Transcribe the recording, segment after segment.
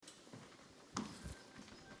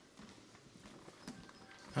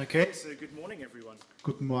Okay, so good morning everyone.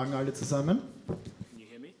 Guten Morgen alle zusammen. Can you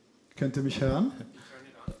hear me? Könnt ihr mich hören?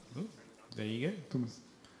 There you go. Thomas.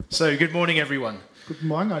 So good morning everyone. Guten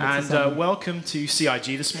Morgen alle And zusammen. welcome to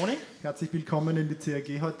CIG this morning. Herzlich willkommen in die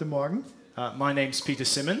CAG heute Morgen. My name's Peter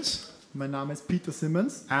Symonds. Mein Name ist Peter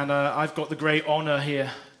Symonds And I've got the great honor here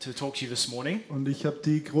to talk to you this morning. und ich habe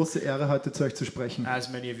die große Ehre, heute zu euch zu sprechen. As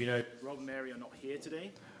many of you know, Rob and Mary are not here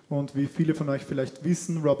today. Und wie viele von euch vielleicht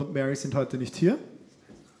wissen, Rob und Mary sind heute nicht hier.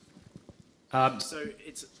 So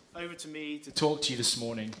it's over to me to talk to you this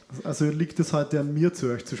morning. Also liegt es heute an mir,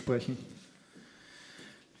 zu euch zu sprechen.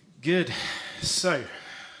 Good. So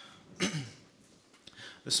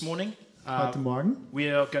this morning Heute Morgen.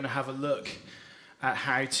 we are going to have a look at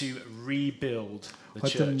how to rebuild the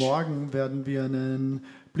Heute church. Morgen werden wir einen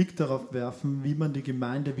Blick darauf werfen, wie man die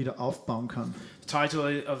Gemeinde wieder aufbauen kann. The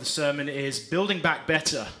title of the sermon is Building Back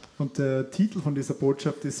Better. Und der Titel von dieser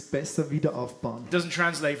Botschaft ist Besser wieder aufbauen. It doesn't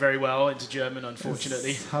translate very well into German,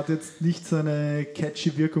 unfortunately. Es hat jetzt nicht so eine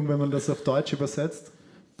catchy Wirkung, wenn man das auf Deutsch übersetzt.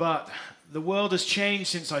 But the world has changed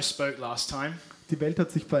since I spoke last time. Die Welt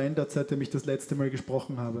hat sich verändert, seitdem ich das letzte Mal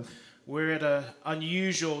gesprochen habe. We're at an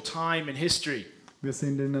unusual time in history. Wir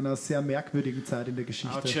sind in einer sehr merkwürdigen Zeit in der Our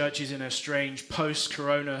Geschichte. church is in a strange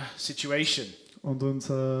post-corona situation. Und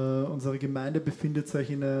unsere Gemeinde befindet sich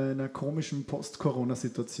in einer komischen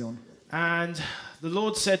Post-Corona-Situation. And the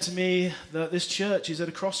Lord said to me that this church is at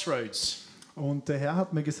a crossroads. Und der Herr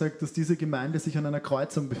hat mir gesagt, dass diese Gemeinde sich an einer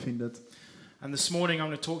Kreuzung befindet. And this morning I'm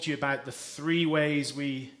going to talk to you about the three ways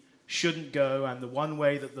we shouldn't go and the one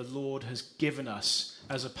way that the Lord has given us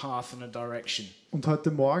as a path and a direction. Und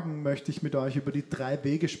heute Morgen möchte ich mit euch über die 3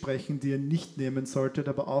 Wege sprechen, die ihr nicht nehmen solltet,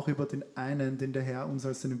 aber auch über den einen, den der Herr uns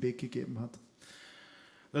als seinen Weg gegeben hat.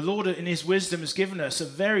 The Lord in His wisdom has given us a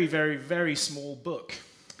very, very, very small book.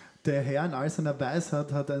 Der Herr in all seiner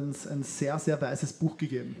Weisheit hat uns ein sehr, sehr weises Buch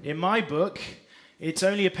gegeben. In my book, it's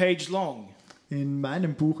only a page long. In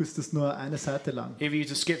meinem Buch ist es nur eine Seite lang. If you were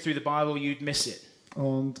to skip through the Bible, you'd miss it.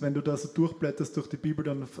 Und wenn du da so durchblätterst durch die Bibel,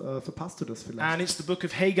 dann verpasst du das vielleicht. And it's the book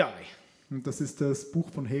of Haggai. Und das ist das Buch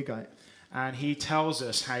von Haggai. And he tells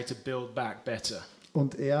us how to build back better.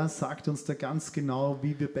 Und er sagt uns da ganz genau,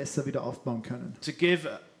 wie wir besser wieder aufbauen können. To give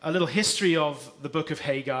a little history of the book of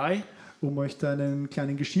Haggai, Um euch da einen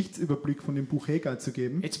kleinen Geschichtsüberblick von dem Buch Haggai zu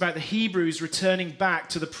geben. it's about the Hebrews returning back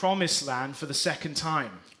to the promised land for the second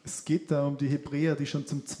time. Es geht da um die Hebräer, die schon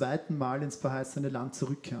zum 2. Mal ins verheißene Land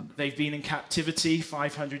zurückkehren. They've been in captivity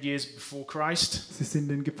 500 years before Christ. Sie sind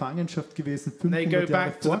in Gefangenschaft gewesen They go 500 Jahre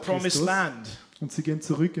back to the vor promised Christus land. und sie gehen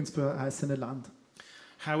zurück ins verheißene Land.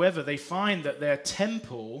 However, they find that their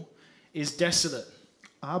temple is desolate.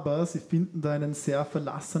 Aber sie finden da einen sehr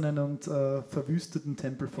verlassenen und verwüsteten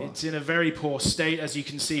Tempel vor. It's in a very poor state, as you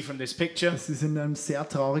can see from this picture. Es ist in einem sehr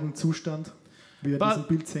traurigen Zustand, wie ihr in But diesem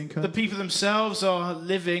Bild sehen The könnt. people themselves are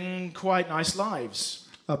living quite nice lives.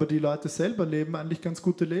 Aber die Leute selber leben eigentlich ganz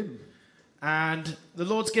gute Leben. And the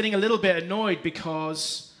Lord's getting a little bit annoyed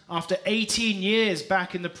because after 18 years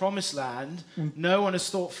back in the promised land, no one has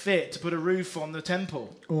thought fit to put a roof on the temple.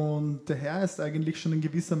 Und der Herr ist eigentlich schon in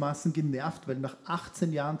gewissermaßen genervt, weil nach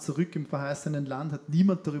 18 Jahren zurück im verheißenen Land hat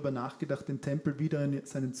niemand darüber nachgedacht, den Tempel wieder in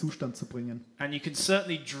seinen Zustand zu bringen. And you can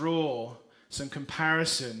certainly draw some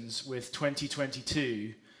comparisons with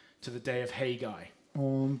 2022 to the day of Haggai.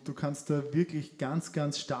 Und du kannst da wirklich ganz,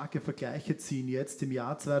 ganz starke Vergleiche ziehen, jetzt im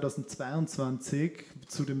Jahr 2022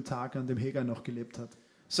 zu dem Tag, an dem Haggai noch gelebt hat.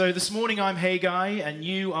 So this morning I'm Haggai and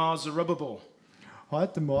you are Zerubbabel.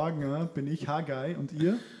 Heute Morgen bin ich Haggai und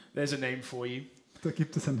ihr, There's a name for you. da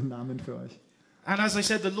gibt es einen Namen für euch. And as I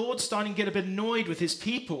said, the Lord's starting to get a bit annoyed with his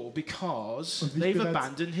people because Und wie ich they've bereits-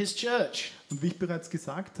 abandoned his church. Und wie ich bereits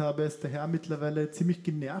gesagt habe, ist der Herr mittlerweile ziemlich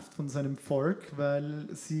genervt von seinem Volk, weil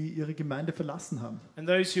sie ihre Gemeinde verlassen haben. And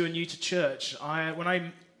those who are new to church, when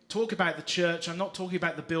I talk about the church, I'm not talking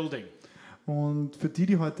about the building. Und für die,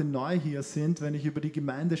 die heute neu hier sind, wenn ich über die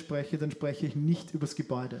Gemeinde spreche, dann spreche ich nicht über das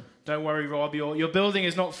Gebäude. Don't worry, Rob, your building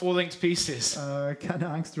is not falling to pieces. Keine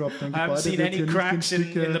Angst, Rob, dein I haven't Gebäude seen wird any hier nicht in cracks in the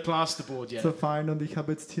Stücke plasterboard yet. zerfallen und ich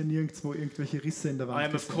habe jetzt hier nirgendwo irgendwelche Risse in der I Wand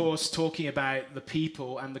am, of gesehen. course, talking about the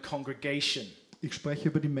people and the congregation. Ich spreche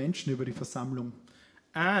über die Menschen, über die Versammlung.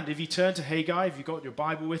 And if you turn to Haggai, if you've got your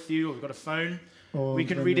Bible with you or you've got a phone, we Und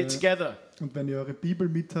can wenn read ihr- it together. Und wenn ihr eure Bibel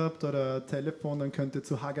mit habt oder ein Telefon, dann könnt ihr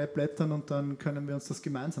zu Haggai blättern und dann können wir uns das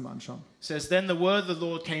gemeinsam anschauen. It says, Then the word of the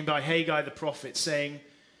Lord came by Haggai the prophet, saying,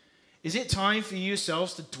 Is it time for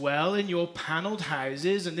yourselves to dwell in your paneled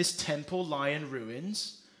houses and this temple lie in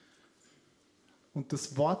ruins? Und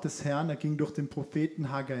das Wort des Herrn erging durch den Propheten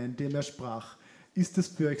Haggai, indem er sprach: Ist es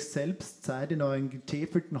für euch selbst Zeit, in euren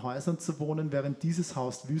getäfelten Häusern zu wohnen, während dieses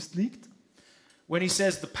Haus wüst liegt? when he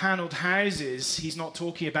says the paneled houses, he's not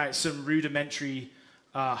talking about some rudimentary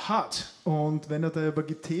hut. Und wenn er da über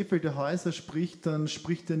getäfelte Häuser spricht, dann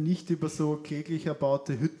spricht er nicht über so kläglich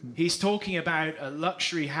erbaute Hütten. He's talking about a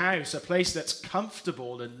luxury house, a place that's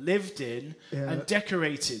comfortable and lived in and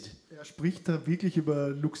decorated. Er spricht da wirklich über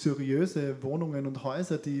luxuriöse Wohnungen und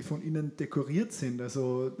Häuser, die von innen dekoriert sind,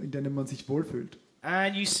 also in denen man sich wohlfühlt.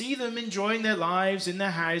 And you see them enjoying their lives in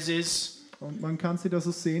their houses. Und man kann sie da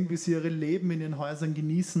so sehen, wie sie ihre Leben in ihren Häusern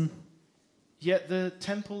genießen. Yet the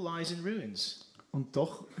temple lies in ruins. Und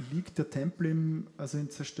doch liegt der Tempel in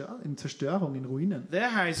Zerstörung, in Ruinen.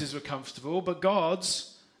 Their houses were comfortable, but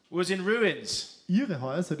God's was in ruins. Ihre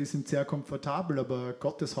Häuser, die sind sehr komfortabel, aber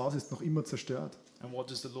Gottes Haus ist noch immer zerstört. And what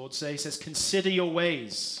does the Lord say? He says, consider your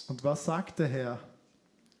ways. Und was sagt der Herr?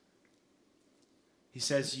 He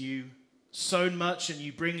says, you sow much and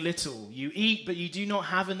you bring little. You eat, but you do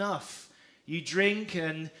not have enough. You drink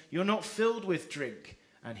and you're not filled with drink.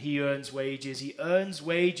 And he earns wages. He earns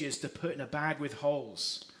wages to put in a bag with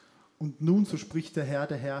holes. Und nun, so spricht der Herr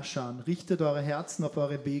der Herrscher, richtet eure Herzen auf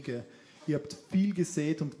eure Wege. Ihr habt viel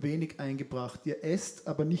gesät und wenig eingebracht. Ihr esst,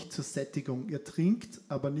 aber nicht zur Sättigung. Ihr trinkt,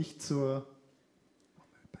 aber nicht zur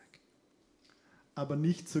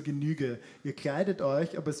Genüge. Ihr kleidet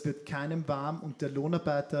euch, aber es wird keinem warm und der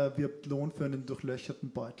Lohnarbeiter wirbt Lohn für einen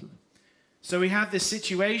durchlöcherten Beutel. So we have this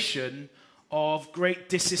situation of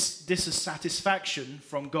great dissatisfaction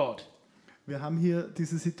from God. Wir haben hier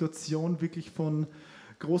diese Situation wirklich von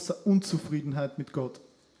großer Unzufriedenheit mit Gott.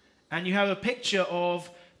 And you have a picture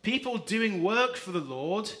of people doing work for the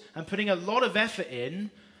Lord and putting a lot of effort in,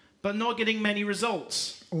 but not getting many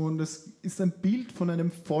results. Und es ist ein Bild von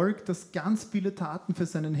einem Volk, das ganz viele Taten für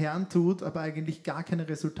seinen Herrn tut, aber eigentlich gar keine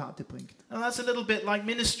Resultate bringt. And that's a little bit like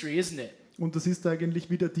ministry, isn't it? Und das ist eigentlich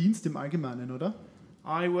wie der Dienst im Allgemeinen, oder?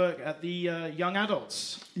 I work at the young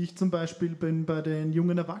adults. Ich zum Beispiel bin bei den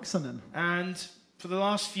jungen Erwachsenen. And for the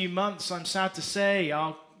last few months, I'm sad to say,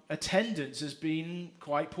 our attendance has been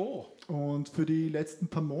quite poor. Und für die letzten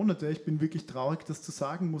paar Monate, ich bin wirklich traurig, das zu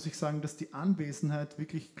sagen, muss ich sagen, dass die Anwesenheit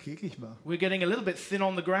wirklich kläglich war. We're getting a little bit thin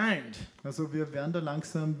on the ground. Also wir werden da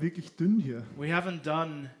langsam wirklich dünn hier. We haven't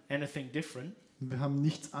done anything different. Wir haben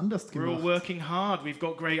nichts anders We're all gemacht. working hard. We've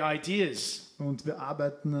got great ideas. Und wir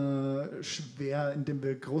arbeiten schwer, indem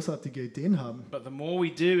wir großartige Ideen haben. But the more we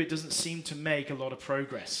do, it doesn't seem to make a lot of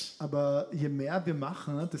progress. Aber je mehr wir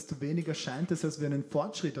machen, desto weniger scheint es, als wir einen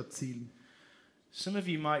Fortschritt erzielen. Some of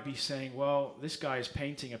you might be saying, well, this guy is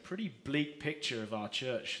painting a pretty bleak picture of our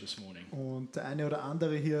church this morning. Und der eine oder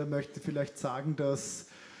andere hier möchte vielleicht sagen, dass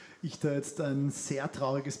ich da jetzt ein sehr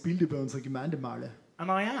trauriges Bild über unsere Gemeinde male. And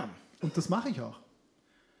I am. Und das mache ich auch.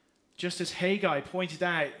 Just as Haggai pointed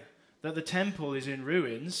out that the temple is in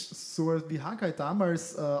ruins, So wie Haggai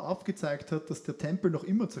damals aufgezeigt hat, dass der Tempel noch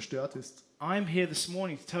immer zerstört ist, I'm here this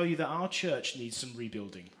morning to tell you that our church needs some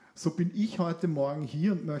rebuilding. so bin ich heute Morgen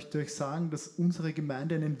hier und möchte euch sagen, dass unsere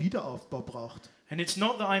Gemeinde einen Wiederaufbau braucht. And it's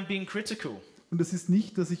not that I'm being critical. Und es ist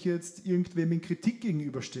nicht, dass ich jetzt irgendwem in Kritik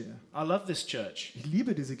gegenüberstehe. I love this church. Ich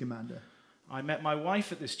liebe diese Gemeinde. I met my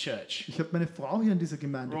wife at this church. Ich habe meine Frau hier in dieser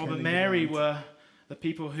Gemeinde Rob and Mary kennengelernt. were the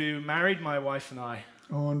people who married my wife and I.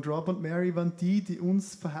 Und Rob und Mary waren die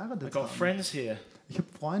uns I verheiratet got haben. friends here, Ich habe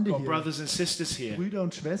Freunde got hier, brothers and sisters here. Brüder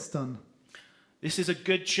und Schwestern. This is a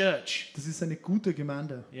good church. Das ist eine gute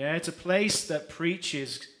Gemeinde. Yeah, it's a place that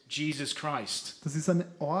preaches Jesus Christ. Das ist ein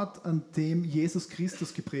Ort, an dem Jesus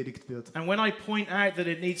Christus gepredigt wird. And when I point out that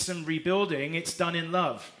it needs some rebuilding, it's done in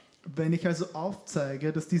love. Wenn ich also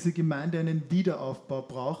aufzeige, dass diese Gemeinde einen Wiederaufbau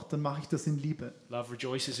braucht, dann mache ich das in Liebe. Love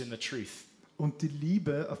rejoices in the truth. Und die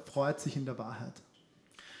Liebe erfreut sich in der Wahrheit.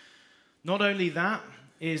 Not only that,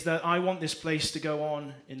 is that I want this place to go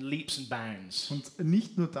on in leaps and bounds. Und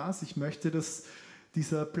nicht nur das, ich möchte, dass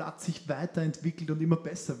dieser Platz sich weiterentwickelt und immer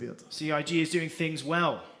besser wird. CIG is doing things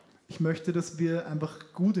well. Ich möchte, dass wir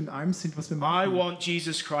einfach gut in allem sind, was wir I machen. want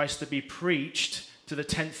Jesus Christ to be preached to the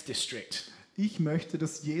 10th district. Ich möchte,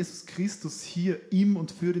 dass Jesus Christus hier im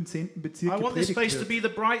und für den 10. Bezirk I want this place gepredigt to wird. be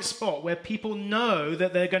the bright spot where people know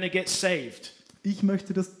that they're going to get saved. Ich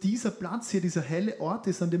möchte, dass dieser Platz hier, dieser helle Ort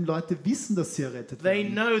ist, an dem Leute wissen, dass sie errettet They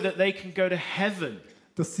werden. know that they can go to heaven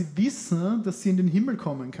Dass sie wissen, dass sie in den Himmel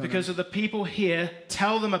kommen können. because of the people here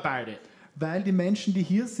tell them about it. Weil die Menschen, die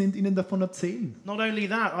hier sind, ihnen davon erzählen. Not only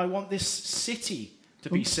that, I want this city to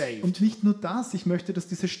be saved. Und nicht nur das, ich möchte, dass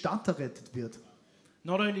diese Stadt errettet wird.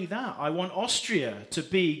 Not only that, I want Austria to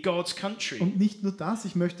be God's country. Und nicht nur das,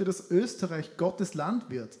 ich möchte, dass Österreich Gottes Land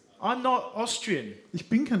wird. I'm not Austrian. Ich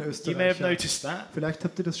bin kein You may have Österreicher. noticed that. Vielleicht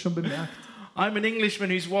habt ihr das schon bemerkt. I'm an Englishman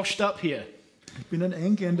who's washed up here. Ich bin ein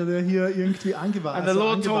Engländer, der hier irgendwie And the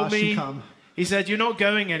Lord told angewaschen me, kam. He said, "You're not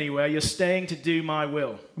going anywhere. You're staying to do my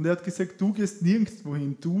will." Und er hat gesagt, du gehst nirgendwo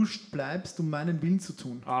hin, du bleibst, um meinen Willen zu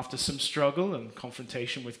tun. After some struggle and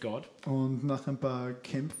confrontation with God, Und nach ein paar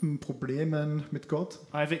Kämpfen, Problemen mit Gott,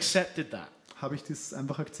 I've accepted that. habe ich das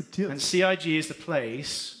einfach akzeptiert. And CIG is the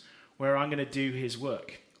place where I'm going to do his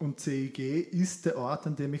work. Und CIG ist der Ort,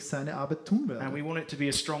 an dem ich seine Arbeit tun And we werde. want it to be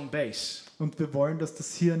a strong base. Und wir wollen, dass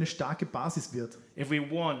das hier eine starke Basis wird. If we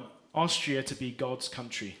want Austria to be God's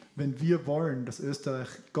country. Wenn wir wollen, dass Österreich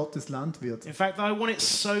Gottes Land wird. In fact, I want it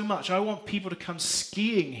so much. I want people to come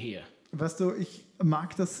skiing here. Weißt du, ich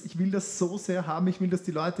mag das, ich will das so sehr haben. Ich will, dass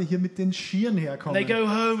die Leute hier mit den Skiern And they herkommen. go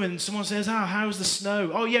home and someone says, "Oh, how's the snow?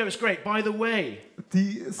 Oh, yeah, it was great. By the way."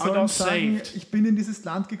 Die sollen got sagen, saved. ich bin in dieses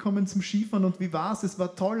Land gekommen zum Skifahren und wie war's? Es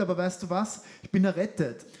war toll, aber weißt du was? Ich bin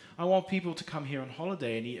errettet. I want people to come here on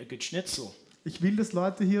holiday and eat a good schnitzel. Ich will, dass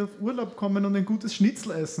Leute hier auf Urlaub kommen und ein gutes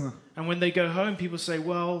Schnitzel essen. And when they go home, people say,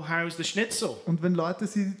 "Well, how's the schnitzel?" Und wenn Leute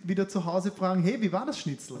sie wieder zu Hause fragen, hey, wie war das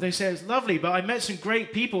Schnitzel? They say, "It's lovely, but I met some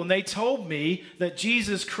great people and they told me that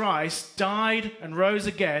Jesus Christ died and rose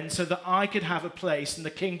again so that I could have a place in the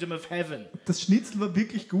kingdom of heaven." Das Schnitzel war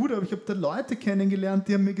wirklich gut, aber ich habe da Leute kennengelernt,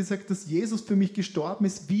 die haben mir gesagt, dass Jesus für mich gestorben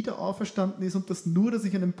ist, wieder auferstanden ist und dass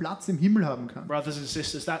ich einen Platz im Himmel haben kann. Brothers and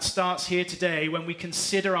sisters, that starts here today when we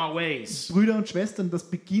consider our ways. Brüder und Schwestern, das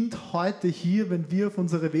beginnt heute hier, wenn wir auf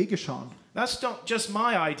unsere Wege schauen. That's not just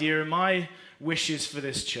my idea and my wishes for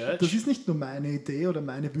this Das church. ist nicht nur meine Idee oder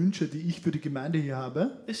meine Wünsche, die ich für die Gemeinde hier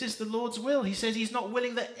habe. This is the Lord's will. He says he's not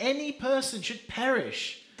willing that any person should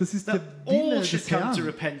perish, Das ist that der Wille all should des come to Herrn.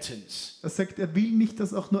 repentance. Er sagt, er will nicht,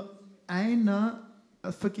 dass auch nur einer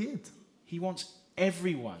vergeht. He wants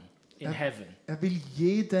everyone in heaven. Er will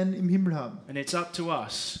jeden im Himmel haben. And it's up to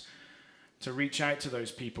us to reach out to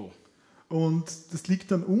those people. Und das liegt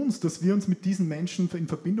an uns, dass wir uns mit diesen Menschen in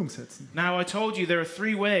Verbindung setzen. Now, I told you there are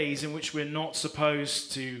 3 ways in which we're not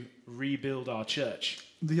supposed to rebuild our church.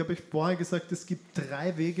 Und ich habe euch vorher gesagt, es gibt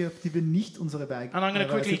 3 Wege, auf die wir nicht unsere And I'm gonna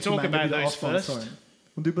quickly talk Gemeinde about wieder those aufbauen first. sollen.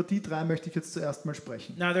 Und über die 3 möchte ich jetzt zuerst mal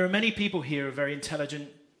sprechen. Now, there are many people here who are very intelligent,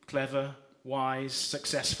 clever, wise,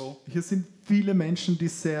 successful. Hier sind viele Menschen, die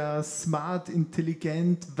sehr smart,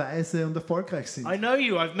 intelligent, weise und erfolgreich sind. I know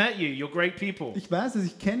you, I've met you, you're great people. Ich weiß es,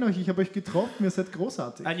 ich kenne euch, ich habe euch getroffen, ihr seid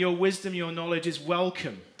großartig. And your wisdom, your knowledge is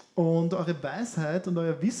welcome. Und eure Weisheit und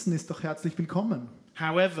euer Wissen ist doch herzlich willkommen.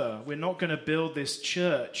 However, we're not going to build this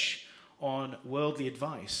church on worldly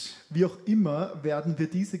advice. Wie auch immer werden wir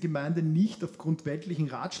diese Gemeinde nicht aufgrund weltlichen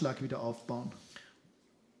Ratschlag wieder aufbauen.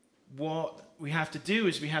 What we have to do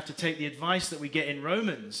is we have to take the advice that we get in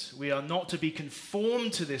Romans. We are not to be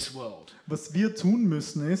conformed to this world. Was wir tun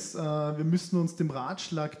müssen ist, wir müssen uns dem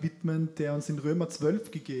Ratschlag widmen, der uns in Römer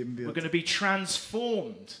 12 gegeben We're wird. going to be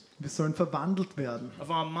transformed Wir sollen verwandelt werden. of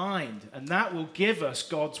our mind, and that will give us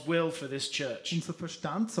God's will for this church. Unser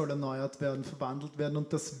Verstand soll erneuert werden, verwandelt werden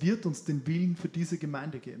und das wird uns den Willen für diese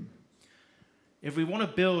Gemeinde geben. If we want to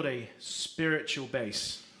build a spiritual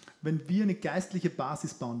base, Wenn wir eine geistliche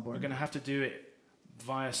Basis bauen we're wollen, going to have to do it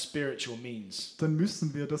via spiritual means. dann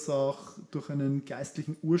müssen wir das auch durch einen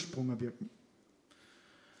geistlichen Ursprung erwirken.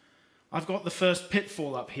 I've got the first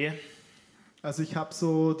pitfall up here. Also ich habe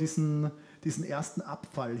so diesen ersten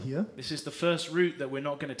Abfall hier This is the first route that we're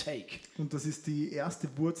not going to take. und das ist die erste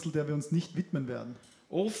Wurzel, der wir uns nicht widmen werden.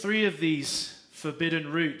 All 3 of these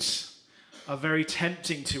forbidden routes are very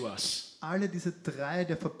tempting to us Alle diese 3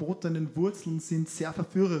 der verbotenen Wurzeln sind sehr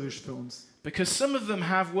verführerisch für uns, because some of them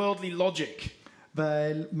have worldly logic.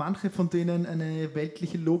 weil manche von denen eine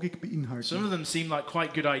weltliche Logik Some beinhalten of them seem like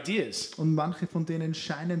quite good ideas. und manche von denen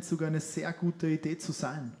scheinen sogar eine sehr gute Idee zu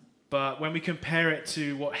sein. But when we compare it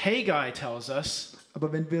to what Haggai tells us,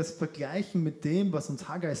 Aber wenn wir es vergleichen mit dem, was uns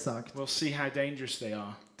Haggai sagt, we'll see how dangerous they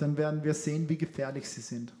are. dann werden wir sehen, wie gefährlich sie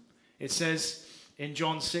sind. It says in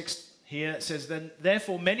John 6 here, it says, "Then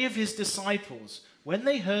therefore many of his disciples, when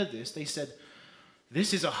they heard this, they said,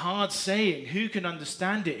 'This is a hard saying. Who can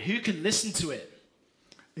understand it? Who can listen to it?'"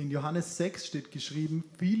 In Johannes 6 steht geschrieben,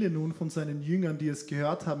 viele nun von seinen Jüngern, die es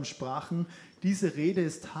gehört haben, sprachen, diese Rede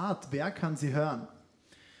ist hart, wer kann sie hören?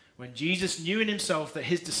 When Jesus knew in himself that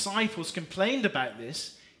his disciples complained about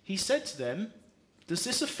this, he said to them, "Does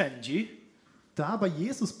this offend you?" Da aber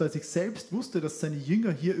Jesus bei sich selbst wusste, dass seine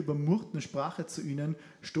Jünger hier übermurrten, sprach er zu ihnen,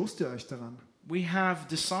 stoßt ihr euch daran? We have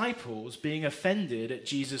disciples being offended at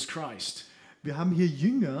Jesus Christ. Wir haben hier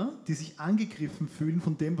Jünger, die sich angegriffen fühlen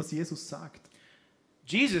von dem, was Jesus sagt.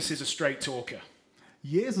 Jesus is a straight talker.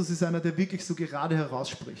 Jesus ist einer, der wirklich so gerade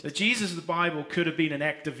herausspricht. The Jesus of the Bible could have been an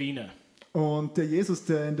actor Wiener. Und der Jesus,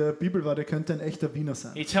 der in der Bibel war, der könnte ein echter Wiener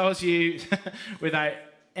sein. He tells you without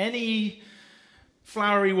any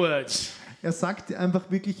flowery words. Er sagt dir einfach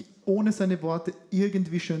wirklich, ohne seine Worte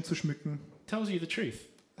irgendwie schön zu schmücken, Tells you the truth.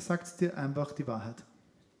 er sagt dir einfach die Wahrheit.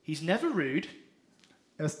 He's never rude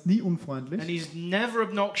Er ist nie and unfreundlich he's never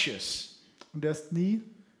obnoxious, und er ist nie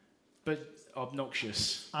but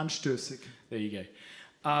obnoxious. anstößig. There you go.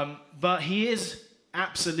 But he is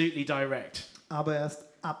absolutely direct. Aber er ist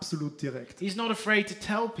absolut direkt. He's not afraid to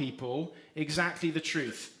tell people exactly the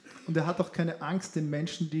truth. Und er hat auch keine Angst, den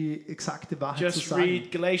Menschen die exakte Wahrheit zu Just sagen.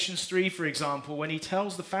 read Galatians 3, for example, when he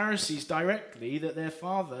tells the Pharisees directly that their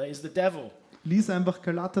father is the devil. Lies einfach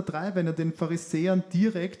Galater 3, wenn er den Pharisäern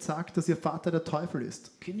direkt sagt, dass ihr Vater der Teufel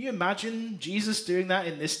ist. Can you imagine Jesus doing that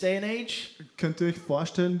in this day and age? Könnt ihr euch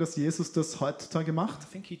vorstellen, dass Jesus das heutzutage macht?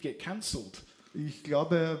 I think he'd get cancelled. Ich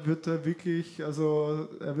glaube, er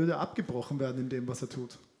würde abgebrochen werden in dem, was er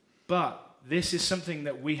tut. But this is something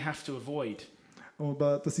that we have to avoid.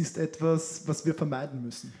 Aber das ist etwas, was wir vermeiden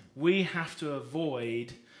müssen. We have to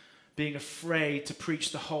avoid being afraid to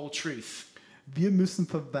preach the whole truth. Wir müssen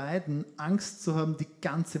vermeiden, Angst zu haben, die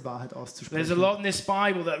ganze Wahrheit There's a auszusprechen. lot in this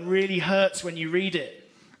Bible that really hurts when you read it.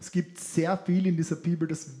 Es gibt sehr viel in dieser Bibel,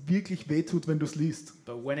 das wirklich wehtut, wenn du es liest.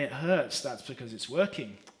 But when it hurts, that's because it's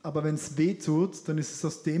working. Aber wenn es wehtut, dann ist es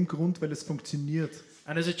aus dem Grund, weil es funktioniert.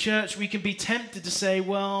 And as a church, we can be tempted to say,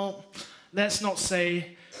 well, let's not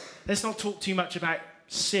talk too much about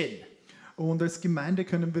sin. Und als Gemeinde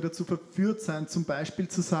können wir dazu verführt sein, zum Beispiel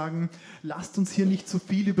zu sagen, lasst uns hier nicht zu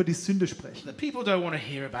viel über die Sünde sprechen. The people don't want to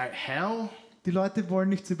hear about hell. Die Leute wollen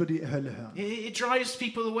nichts über die Hölle hören. It drives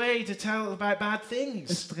people away to tell about bad Es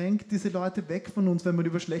things. drängt diese Leute weg von uns, wenn man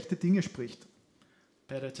über schlechte Dinge spricht.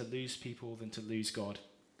 Better to lose people than to lose God.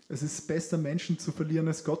 Es ist besser, Menschen zu verlieren,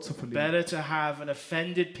 als Gott zu verlieren. Better to have an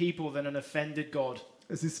offended people than an offended God.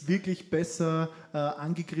 Es ist wirklich besser,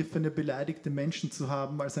 angegriffene, beleidigte Menschen zu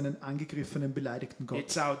haben, als einen angegriffenen, beleidigten Gott.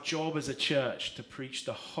 It's our job as a church to preach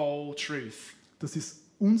the whole truth. Das ist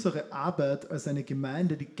unsere Arbeit als eine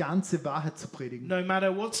Gemeinde, die ganze Wahrheit zu predigen. No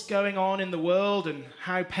matter what's going on in the world and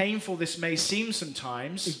how painful this may seem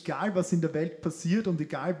sometimes, Egal, was in der Welt passiert und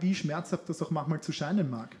egal, wie schmerzhaft das auch manchmal zu scheinen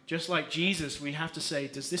mag. just like Jesus, we have to say,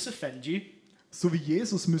 does this offend you? So wie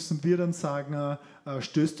Jesus müssen wir dann sagen,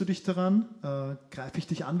 stößt du dich daran? Greife ich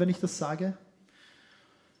dich an, wenn ich das sage?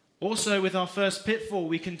 Also, with our first pitfall,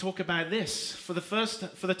 we can talk about this. For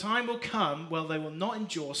the time will come, well, they will not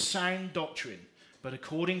endure sound doctrine, but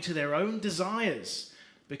according to their own desires,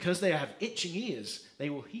 because they have itching ears, they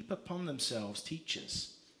will heap upon themselves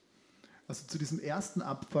teachers. Also zu diesem ersten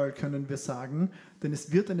Abfall können wir sagen, denn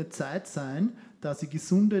es wird eine Zeit sein, da sie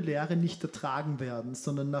gesunde Lehre nicht ertragen werden,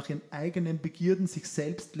 sondern nach ihren eigenen Begierden sich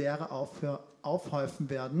selbst Lehre aufhäufen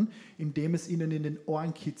werden, indem es ihnen in den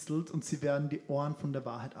Ohren kitzelt und sie werden die Ohren von der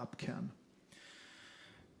Wahrheit abkehren.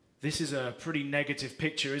 This is a pretty negative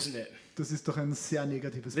picture, isn't it? Das ist doch ein sehr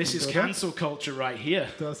negatives This Bild, is oder? cancel culture right here.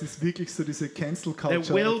 Das ist wirklich so diese Cancel There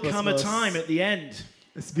Culture. will etwas, come a time at the end,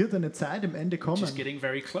 es wird eine Zeit im Ende which kommen. is getting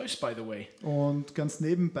very close, by the way, Und ganz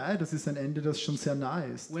nebenbei, das ist ein Ende, das schon sehr nahe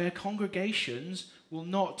ist. where congregations will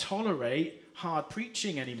not tolerate hard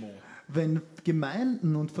preaching anymore. Wenn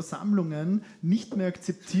Gemeinden und Versammlungen nicht mehr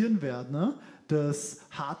akzeptieren werden, ne, dass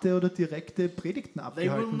harte oder direkte Predigten They will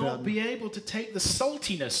abgehalten not be werden. able to take the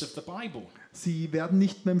saltiness of the Bible. Sie werden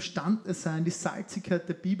nicht mehr imstande sein, die Salzigkeit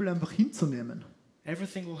der Bibel einfach hinzunehmen.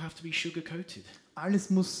 Everything will have to be sugar-coated. Alles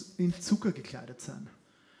muss in Zucker gekleidet sein.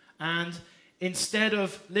 And instead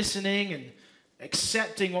of listening and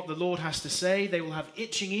accepting what the Lord has to say, they will have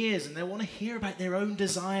itching ears and they want to hear about their own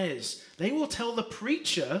desires. They will tell the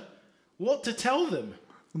preacher what to tell them.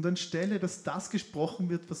 Und anstelle, dass das gesprochen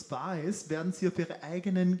wird, was wahr ist, werden sie auf ihre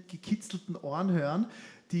eigenen gekitzelten Ohren hören,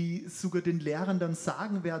 die sogar den Lehrern dann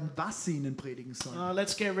sagen werden, was sie ihnen predigen sollen.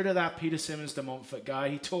 Let's get rid of that Peter Symonds, the Montfort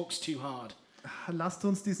guy. He talks too hard. Lasst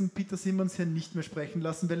uns diesen Peter Symonds hier nicht mehr sprechen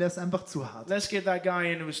lassen, weil er ist einfach zu hart. Let's get that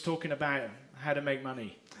guy in who was talking about how to make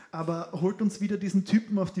money, Aber holt uns wieder diesen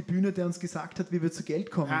Typen auf die Bühne, der uns gesagt hat, wie wir zu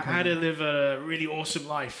Geld kommen how to können. live a really awesome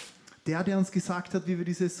life. Der uns gesagt hat, wie wir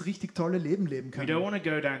dieses richtig tolle Leben leben We don't können. want to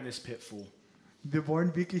go down this pitfall. Wir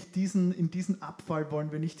wollen wirklich in diesen Abfall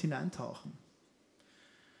wollen wir nicht hineintauchen.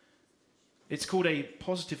 It's called a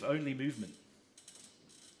positive-only movement.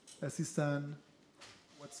 Es ist ein,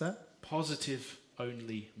 what's that?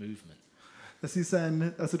 Positive-only movement. Das ist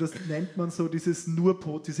also das nennt man so diese nur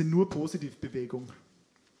Positiv-Bewegung.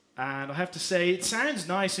 And I have to say, it sounds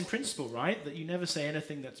nice in principle, right? That you never say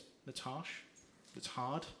anything that's harsh, that's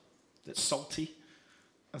hard, that's salty.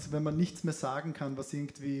 Also wenn man nichts mehr sagen kann, was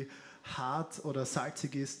irgendwie hart oder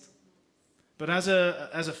salzig ist. But as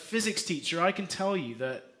a physics teacher, I can tell you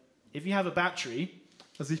that if you have a battery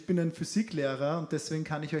Also ich bin ein Physiklehrer und deswegen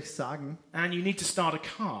kann ich euch sagen, and you need to start a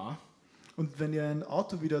car, Und wenn ihr ein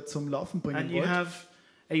Auto wieder zum Laufen bringen and you wollt have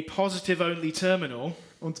a positive-only terminal,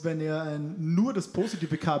 und wenn ihr nur das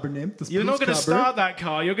positive Kabel nehmt, das you're not going to Pluskabel, start that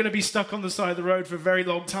car. You're going to be stuck on the side of the road for a very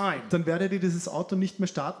long time. dann werdet ihr dieses Auto nicht mehr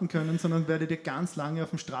starten können, sondern werdet ihr ganz lange auf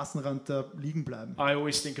dem Straßenrand da liegen bleiben. I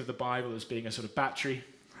always think of the Bible as being a sort of battery,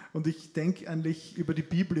 Und ich denke eigentlich über die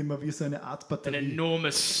Bibel immer wie so eine Art an Batterie.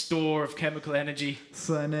 enormous store of chemical energy.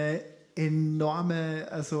 So ein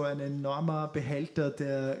enormer Behälter,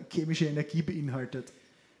 der chemische Energie beinhaltet.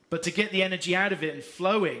 But to get the energy out of it and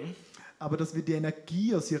flowing, Aber dass wir die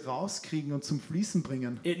Energie aus ihr rauskriegen und zum Fließen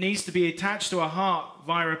bringen, it needs to be attached to our heart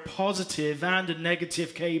via a positive and a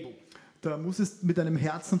negative cable. da muss es mit einem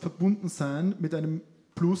Herzen verbunden sein, mit einem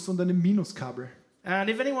Plus- und einem Minuskabel. And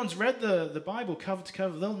if anyone's read the Bible cover to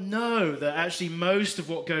cover, they'll know that actually most of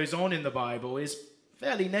what goes on in the Bible is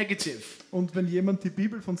fairly negative. Und wenn jemand die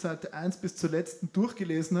Bibel von Seite 1 bis zur letzten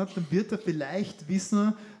durchgelesen hat, dann wird er vielleicht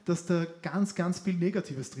wissen, dass da ganz, ganz viel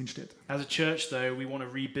Negatives drinsteht. As a church, though, we want to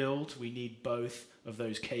rebuild. We need both of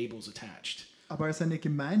those cables attached. Aber als eine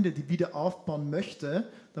Gemeinde, die wieder aufbauen möchte,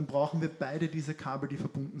 dann brauchen wir beide diese Kabel, die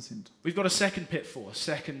verbunden sind. We've got a second pitfall, a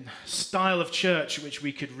second style of church which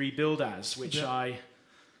we could rebuild as, which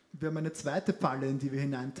Wir haben eine zweite Falle, in die wir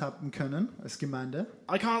hineintappen können als Gemeinde.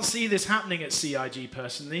 I can't see this happening at CIG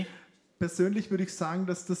personally. Persönlich würde ich sagen,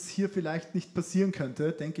 dass das hier vielleicht nicht passieren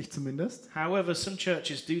könnte, denke ich zumindest. However, some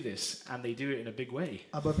churches do this, and they do it in a big way.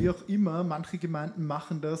 Aber wie auch immer, manche Gemeinden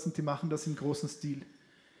machen das und die machen das im großen Stil.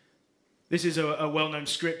 This is a well-known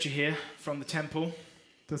scripture here from the temple.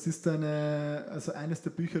 Das ist eines der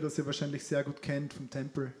Bücher, das ihr wahrscheinlich sehr gut kennt vom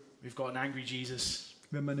Tempel. We've got an angry Jesus,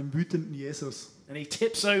 Wir haben einen wütenden Jesus and he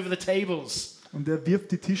tips over the tables. und er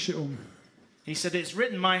wirft die Tische um. He said, "It's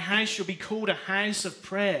written, my house shall be called a house of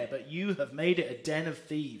prayer, but you have made it a den of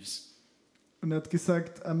thieves." Und er hat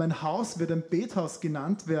gesagt, mein Haus wird ein Bethaus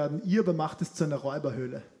genannt werden, ihr aber macht es zu einer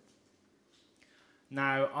Räuberhöhle.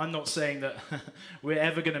 Now, I'm not saying that we're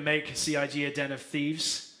ever going to make CIG a den of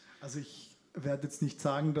thieves, Also ich werde jetzt nicht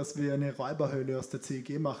sagen, dass wir eine Räuberhöhle aus der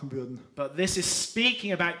CEG machen würden. but this is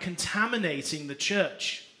speaking about contaminating the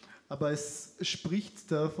church. Aber es spricht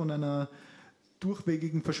da von einer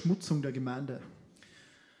durchwegigen Verschmutzung der Gemeinde.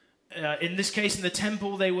 In this case, in the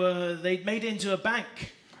temple, they'd made it into a bank.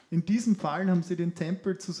 In diesem Fall haben sie den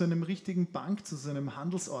Tempel zu so einem richtigen Bank, zu so einem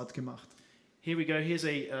Handelsort gemacht. Here we go. Here's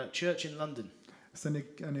a church in London. Das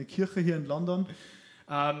ist eine Kirche hier in London.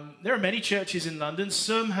 There are many churches in London.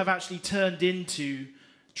 Some have actually turned into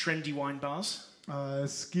trendy wine bars.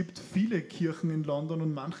 Es gibt viele Kirchen in London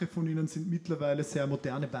und manche von ihnen sind mittlerweile sehr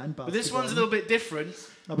moderne Weinbars But this one's a geworden. little bit different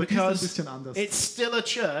Aber die ist ein because bisschen anders. it's still a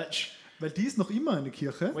church Weil die ist noch immer eine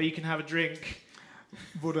Kirche, where you can have a drink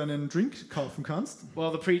wo du einen Drink kaufen kannst,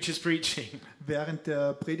 while the preacher's preaching. während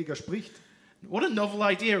der Prediger spricht. What a novel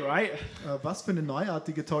idea, right? Was für eine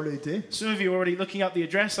neuartige, tolle Idee. Some of you are already looking up the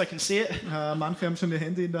address. I can see it. Manche haben schon ihr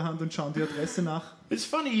Handy in der Hand und schauen die Adresse nach. It's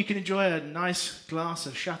funny, you can enjoy a nice glass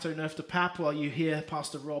of Chateauneuf de Pape while you hear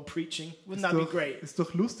Pastor Rob preaching. Wouldn't that be great? Ist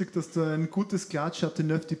doch lustig, dass du ein gutes Glas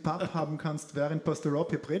Chateauneuf du Pape haben kannst, während Pastor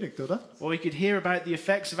Rob hier predigt, oder? Or you could hear about the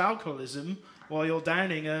effects of alcoholism while you're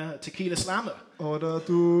downing a tequila slammer. Oder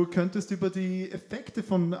du könntest über die Effekte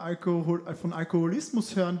von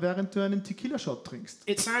Alkoholismus hören, während du einen Tequila-Shot trinkst.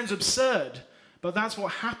 It sounds absurd, but that's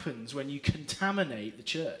what happens when you contaminate the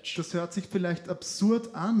church. Das hört sich vielleicht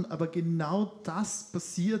absurd an, aber genau das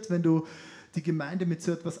passiert, wenn du die Gemeinde mit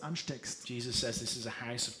so etwas ansteckst. Jesus says this is a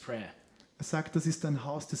house of prayer. Er sagt, das ist ein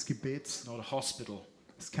Haus des Gebets. It's not a hospital.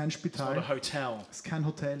 Es ist kein It's not Spital. a hotel. Es ist kein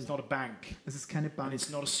Hotel. It's not a bank. Es ist keine And Bank. it's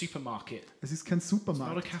not a supermarket. Es ist kein It's not a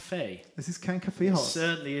Supermarkt. cafe. Es ist kein It Kaffeehaus.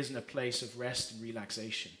 certainly isn't a place of rest and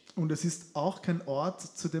relaxation. Und es ist auch kein Ort,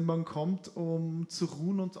 zu dem man kommt, um zu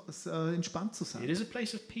ruhen und entspannt zu It sein. is a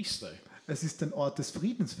place of peace, though. Es ist ein Ort des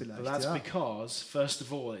Friedens But vielleicht, that's ja. because, first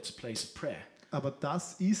of all, it's a place of prayer. Aber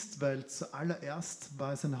das ist, weil zuallererst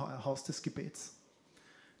war es ein Haus des Gebets.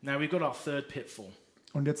 Now we've got our third pitfall.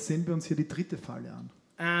 Und jetzt sehen wir uns hier die dritte Falle an.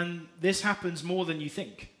 And this happens more than you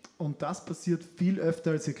think, Und das passiert viel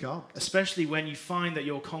öfter, als ihr glaubt. especially when you find that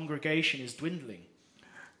your congregation is dwindling.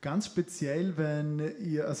 Ganz speziell,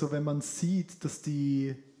 wenn man sieht, dass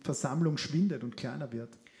die Versammlung schwindet und kleiner wird.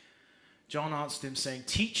 John answered him, saying,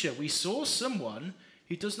 "Teacher, we saw someone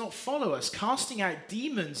who does not follow us, casting out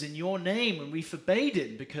demons in your name, and we forbade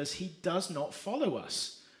him because he does not follow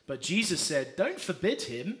us." But Jesus said, "Don't forbid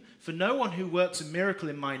him, for no one who works a miracle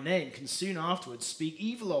in my name can soon afterwards speak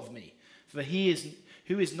evil of me. For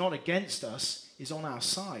who is not against us is on our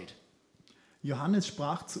side." Johannes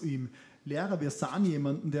sprach zu ihm: Lehrer, wir sahen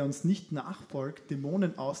jemanden, der uns nicht nachfolgt,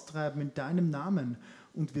 Dämonen austreiben in deinem Namen.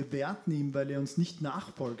 und wir wehrten ihm, weil er uns nicht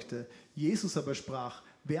nachfolgte. Jesus aber sprach,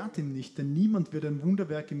 wehrt ihm nicht, denn niemand wird ein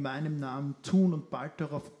Wunderwerk in meinem Namen tun und bald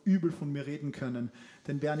darauf übel von mir reden können.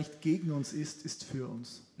 Denn wer nicht gegen uns ist, ist für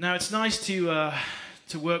uns. Now it's nice to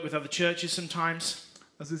work with other churches sometimes.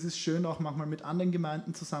 Also es ist schön, auch manchmal mit anderen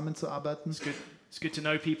Gemeinden zusammenzuarbeiten. It's good to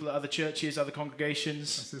know people at other churches, other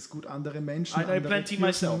congregations. Es ist gut, andere Menschen, I know andere plenty Kirchen,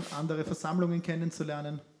 myself. andere Versammlungen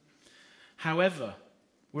kennenzulernen. However,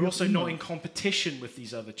 we're Wie also auch immer. not in competition with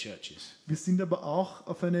these other churches. Wir sind aber auch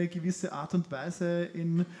auf eine gewisse Art und Weise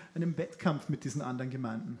in einem Wettkampf mit diesen anderen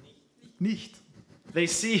Gemeinden. Nicht. They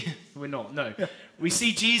see, we're not, no. We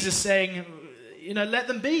see Jesus saying, let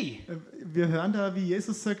them be. Wir hören da, wie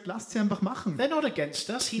Jesus sagt, lasst sie einfach machen. They're not against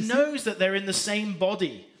us. He knows that they're in the same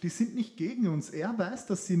body. Die sind nicht gegen uns. Er weiß,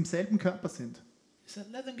 dass sie im selben Körper sind. He said,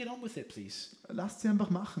 let them get on with it, please. Lasst sie einfach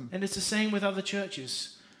machen. And it's the same with other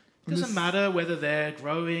churches. It Und doesn't es- matter whether they're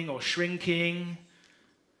growing or shrinking.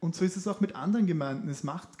 Und so ist es auch mit anderen Gemeinden. Es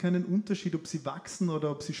macht keinen Unterschied, ob sie wachsen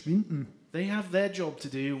oder ob sie schwinden. They have their job to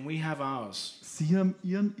do and we have ours. Sie haben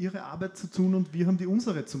ihre Arbeit zu tun und wir haben die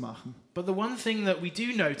unsere zu machen. But the one thing that we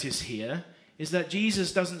do notice here is that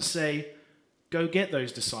Jesus doesn't say, go get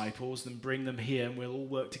those disciples and bring them here and we'll all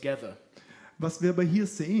work together. Was wir aber hier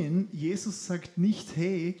sehen, Jesus sagt nicht,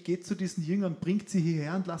 hey, geht zu diesen Jüngern, bringt sie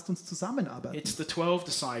hierher und lasst uns zusammenarbeiten. It's the 12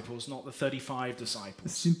 disciples, not the 35 Es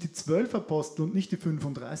disciples. sind die 12 Apostel und nicht die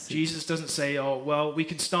 35. Jesus doesn't say, oh, well, we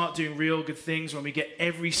can start doing real good things when we get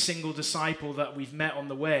every single disciple that we've met on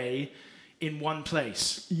the way in one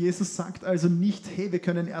place. Jesus sagt also nicht, hey, wir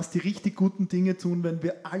können erst die richtig guten Dinge tun, wenn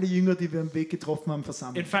wir alle Jünger, die wir am Weg getroffen haben, In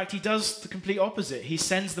versammeln. fact, he does the complete opposite. He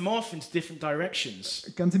sends them off into different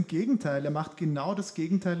directions. Ganz im Gegenteil, er macht genau das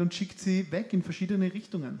Gegenteil und schickt sie weg in verschiedene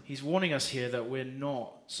Richtungen. He's warning us here that we're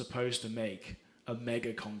not supposed to make a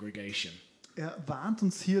mega congregation. Er warnt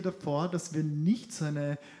uns hier davor, dass wir nicht so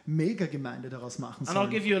eine Megagemeinde daraus machen And I'll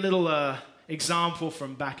give sollen. you a little example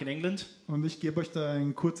from back in England. Und ich gebe euch da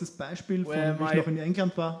ein kurzes Beispiel, von Where wie ich my- noch in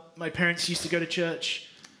England war. My parents used to go to church.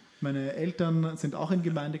 Meine Eltern sind auch in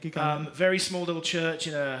Gemeinde gegangen. Very small little church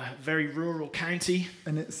in a very rural county.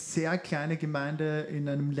 Eine sehr kleine Gemeinde in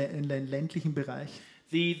einem ländlichen Bereich.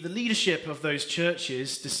 The leadership of those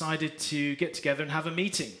churches decided to get together and have a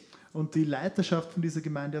meeting. Und die Leiterschaft von dieser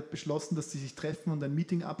Gemeinde hat beschlossen, dass sie sich treffen und ein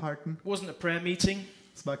Meeting abhalten. It wasn't a prayer meeting,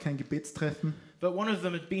 Es war kein Gebetstreffen, but one of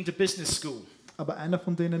them had been to business school. aber einer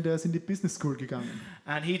von denen, der ist in die Business School gegangen.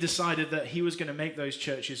 And he decided that he was going to make those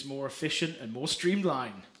churches more efficient and more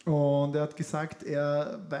streamlined. Und er hat gesagt,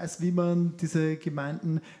 er weiß, wie man diese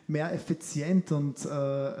Gemeinden mehr effizient und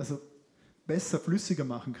also besser, flüssiger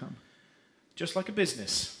machen kann. Just like a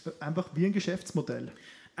business. Einfach wie ein Geschäftsmodell.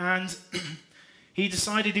 And he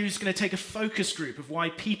decided he was going to take a focus group of why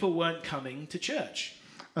people weren't coming to church.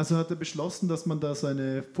 Also hat er beschlossen, dass man da so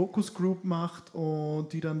eine Focus Group macht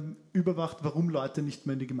und die dann überwacht, warum Leute nicht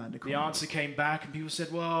mehr in die Gemeinde The kommen. answer came back and people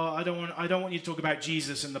said, well, I don't want you to talk about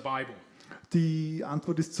Jesus in the Bible. Die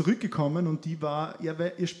Antwort ist zurückgekommen und die war, ja,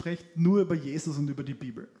 ihr sprecht nur über Jesus und über die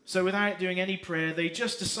Bibel. So without doing any prayer, they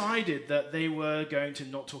just decided that they were going to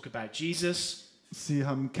not talk about Jesus. Sie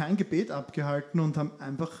haben kein Gebet abgehalten und haben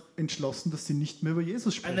einfach entschlossen, dass sie nicht mehr über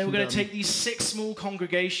Jesus And they sprechen were going to werden. take these 6 small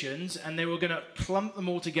congregations and they were going to clump them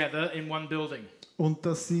all together in one building. Und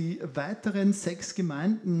dass sie weiteren 6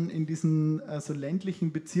 Gemeinden in diesen also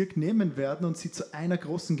ländlichen Bezirk nehmen werden und sie zu einer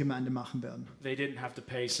großen Gemeinde machen werden. They didn't have to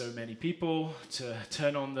pay so many people to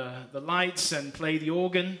turn on the lights and play the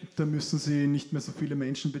organ. Da müssen sie nicht mehr so viele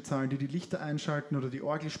Menschen bezahlen, die die Lichter einschalten oder die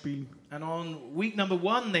Orgel spielen. And on week number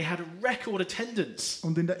 1, they had a record attendance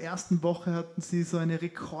Und in der ersten Woche hatten sie so eine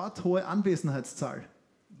rekordhohe Anwesenheitszahl.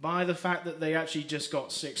 by the fact that they actually just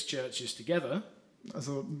got 6 churches together.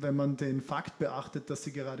 Also wenn man den Fakt beachtet, dass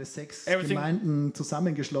sie gerade 6 Everything- Gemeinden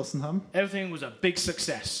zusammengeschlossen haben, Everything was a big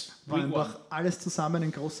success. war Week 1. einfach alles zusammen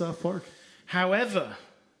ein großer Erfolg. However,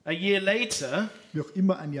 a year later, Wie auch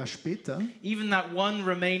immer ein Jahr später, even that one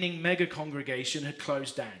remaining mega congregation had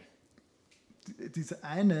closed down. diese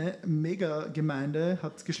eine Mega-Gemeinde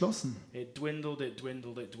hat geschlossen. It dwindled, it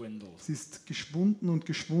dwindled, it dwindled. Sie ist geschwunden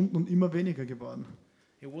und immer weniger geworden.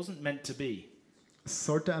 It wasn't meant to be. Es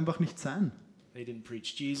sollte einfach nicht sein. They didn't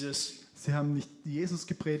preach Jesus. Sie haben nicht Jesus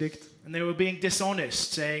gepredigt And they were being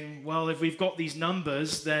dishonest, saying, well, if we've got these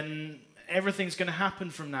numbers, then everything's going to happen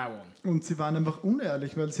from now on. und sie waren einfach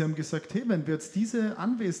unehrlich, weil sie haben gesagt, hey, wenn wir jetzt diese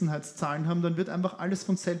Anwesenheitszahlen haben, dann wird einfach alles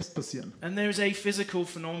von selbst passieren. And there's a physical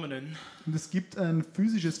phenomenon Und es gibt ein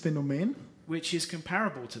physisches Phänomen which is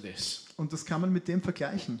comparable to this. und das kann man mit dem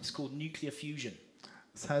vergleichen. It's called nuclear fusion.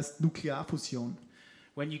 Das heißt Nuklearfusion.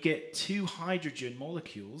 When you get 2 hydrogen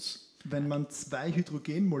molecules Wenn man zwei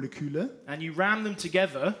Hydrogenmoleküle and you ram them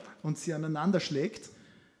together, und sie aneinander schlägt,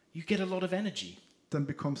 you get a lot of energy. dann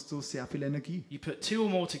bekommst du sehr viel Energie. You put two or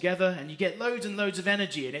more together and you get loads and loads of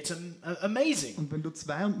energy, and it's amazing. Und wenn du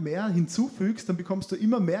zwei und mehr hinzufügst, dann bekommst du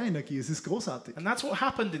immer mehr Energie. Es ist großartig. And that's what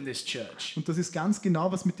happened in this church. Und das ist ganz genau,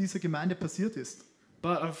 was mit dieser Gemeinde passiert ist.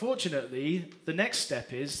 But unfortunately, the next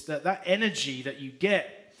step is that energy that you get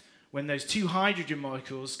when those two hydrogen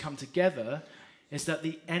molecules come together is that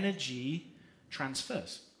the energy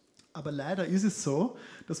transfers. Aber leider ist es so,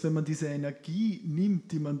 dass wenn man diese Energie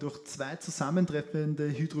nimmt, die man durch zwei zusammentreffende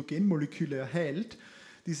Hydrogenmoleküle erhält,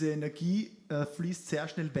 diese Energie fließt sehr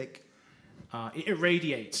schnell weg. It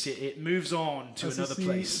irradiates, it moves on to another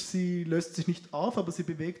place. Sie löst sich nicht auf, aber sie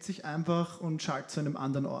bewegt sich einfach und schaltet zu einem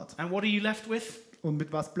anderen Ort. And what are you left with? Und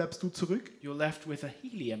mit was bleibst du zurück? You're left with a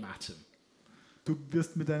helium atom. Du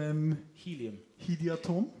wirst mit einem Helium.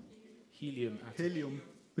 Heliatom? Helium atom. Helium.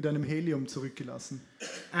 Mit einem Helium zurückgelassen.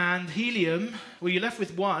 And helium, well, you're left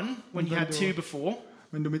with one when you had two before.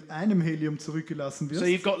 Wenn du mit einem Helium zurückgelassen wirst, So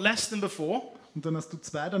you've got less than before. Und dann hast du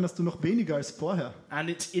zwei, dann hast du noch weniger als vorher. And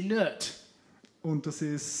it's inert. Und das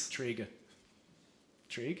ist Träge.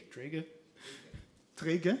 Träge?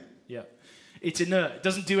 träge. Yeah. It's inert. It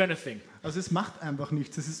doesn't do anything. Also es macht einfach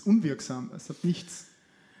nichts, es ist unwirksam, es hat nichts.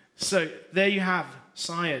 So there you have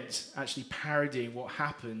science actually parodying what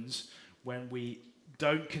happens when we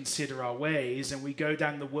don't consider our ways and we go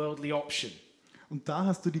down the worldly option. Und da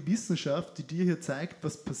hast du die Wissenschaft, die dir hier zeigt,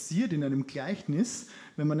 was passiert in einem Gleichnis,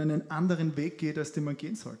 wenn man einen anderen Weg geht, als den man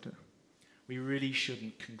gehen sollte. We really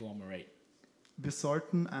shouldn't conglomerate. Wir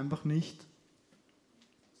sollten einfach nicht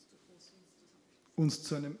uns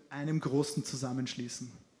zu einem Großen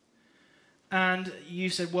zusammenschließen. And you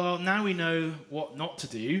said, well, now we know what not to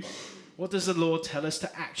do. What does the Lord tell us to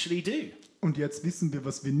actually do? Und jetzt wissen wir,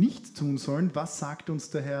 was wir nicht tun sollen. Was sagt uns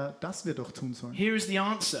der Herr, dass wir doch tun sollen? Here is the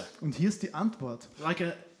answer. Und hier ist die Antwort. Like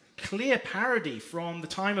a clear parody from the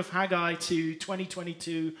time of Haggai to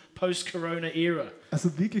 2022 post-Corona era.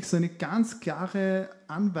 Also wirklich so eine ganz klare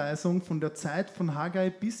Anweisung von der Zeit von Haggai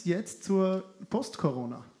bis jetzt zur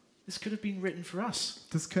Post-Corona. This could have been written for us.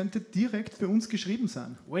 Das könnte direkt für uns geschrieben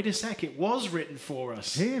sein. Wait a sec, it was written for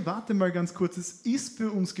us. Hey, warte mal ganz kurz, es ist für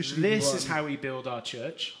uns geschrieben This is worden. how we build our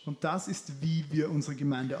church. Und das ist, wie wir unsere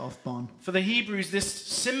Gemeinde aufbauen. For the Hebrews,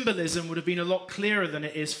 this symbolism would have been a lot clearer than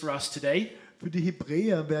it is for us today. Für die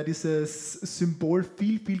Hebräer wäre dieses Symbol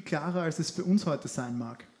viel, viel klarer, als es für uns heute sein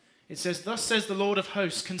mag. It says, thus says the Lord of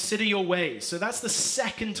hosts, consider your ways. So that's the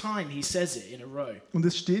second time he says it in a row. Und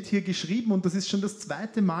es steht hier geschrieben, und das ist schon das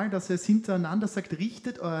zweite Mal, dass er es hintereinander sagt,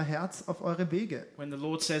 richtet euer Herz auf eure Wege. When the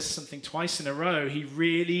Lord says something twice in a row, he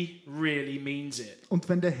really, really means it. Und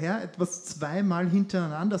wenn der Herr etwas zweimal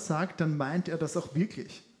hintereinander sagt, dann meint er das auch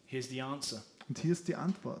wirklich. Here's the answer. Und hier ist die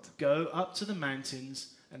Antwort. Go up to the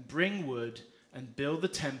mountains and bring wood and build the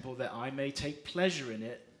temple that I may take pleasure in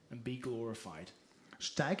it and be glorified.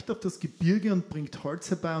 Steigt auf das Gebirge und bringt Holz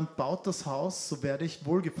herbei und baut das Haus, so werde ich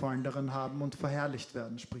Wohlgefallen daran haben und verherrlicht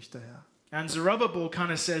werden, spricht der Herr. And Zerubbabel kind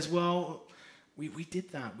of says, well, we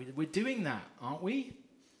did that. We're doing that, aren't we?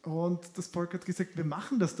 Und das Volk hat gesagt, wir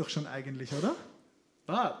machen das doch schon eigentlich, oder?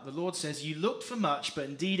 But the Lord says, you looked for much, but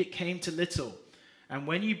indeed it came to little. And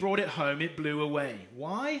when you brought it home, it blew away.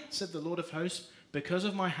 Why? Said the Lord of hosts. Because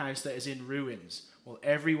of my house that is in ruins. Well,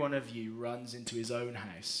 every one of you runs into his own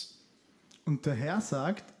house. Und der Herr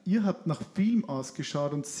sagt, ihr habt nach vielem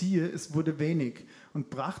ausgeschaut und siehe, es wurde wenig. Und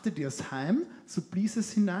brachtet ihr es heim, so blies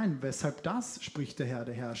es hinein. Weshalb das, spricht der Herr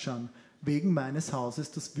der Herrscher, wegen meines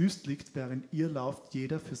Hauses, das wüst liegt, während ihr lauft,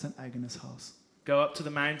 jeder für sein eigenes Haus. Go up to the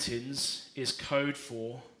mountains is code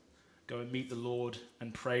for go and meet the Lord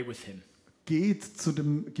and pray with him. Geht zu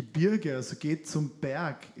dem Gebirge, also geht zum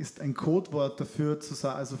Berg, ist ein Codewort dafür,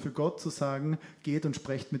 also für Gott zu sagen, geht und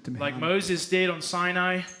sprecht mit dem Like Herrn. Moses did on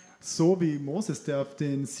Sinai. So wie Moses, der auf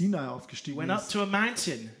den Sinai aufgestiegen Went up ist. to a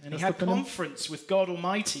mountain and he Erst had auf einen- conference with God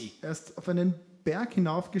Almighty. Er ist auf einen Berg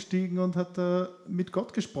hinaufgestiegen und hat mit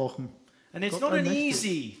Gott gesprochen. And it's Gott not an allmächtig.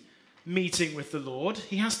 easy meeting with the Lord.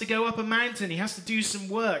 He has to go up a mountain. He has to do some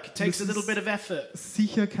work. It takes a Das little ist- bit of effort.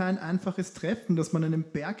 Sicher kein einfaches Treffen, dass man einen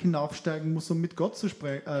Berg hinaufsteigen muss, um mit Gott zu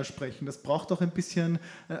sprechen. Das braucht auch ein bisschen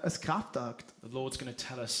als Kraftakt. The Lord's going to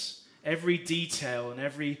tell us every detail and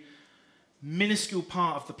every minuscule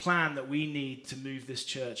part of the plan that we need to move this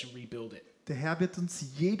church and rebuild it. Der Herr wird uns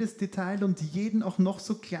jedes Detail und jeden auch noch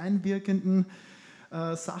so klein wirkenden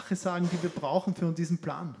Sache sagen, die wir brauchen für diesen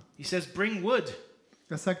Plan. He says, bring wood.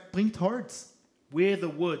 Er sagt, bringt Holz. We're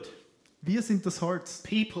the wood. Wir sind das Holz.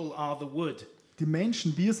 People are the wood. Die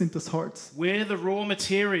Menschen, wir sind das Holz. We're the raw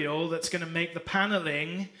material that's going to make the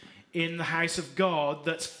paneling in the house of God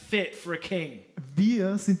that's fit for a king.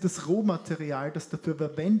 Wir sind das Rohmaterial, das dafür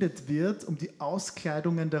verwendet wird, um die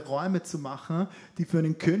Auskleidungen der Räume zu machen, die für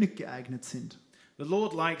einen König geeignet sind. The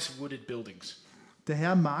Lord likes wooded buildings. Der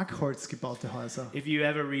Herr mag holzgebaute Häuser. If you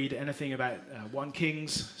ever read anything about 1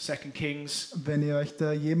 Kings, 2 Kings, Wenn ihr euch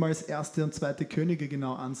da jemals erste und zweite Könige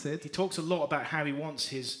genau he anseht, talks a lot about how he wants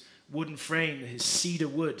his wooden frame, his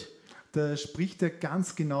cedar wood. da spricht er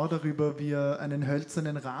ganz genau darüber, wie er einen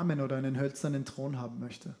hölzernen Rahmen oder einen hölzernen Thron haben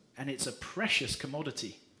möchte. And it's a precious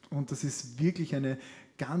commodity. Und das ist wirklich eine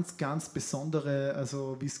ganz, ganz besondere,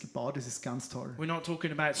 also wie es gebaut ist ganz toll. We're not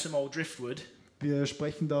talking about some old driftwood. Wir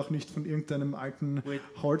sprechen da auch nicht von irgendeinem alten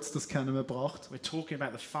Holz, das keiner mehr braucht. We're talking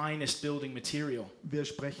about the finest building material. Wir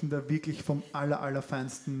sprechen da wirklich vom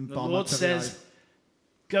allerfeinsten The Lord Baumaterial. says,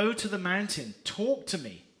 go to the mountain, talk to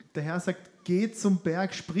me, Der Herr sagt, geh zum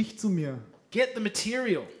Berg, sprich zu mir. get the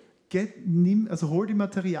material. Hol die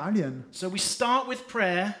Materialien. So we start with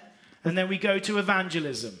prayer and then we go to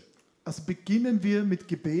evangelism. Also beginnen wir mit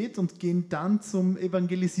Gebet und gehen dann zum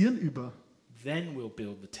Evangelisieren über. Then we'll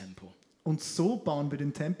build the temple. Und so bauen wir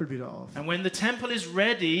den Tempel wieder auf. And when the temple is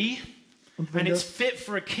ready Und and wenn it's der, fit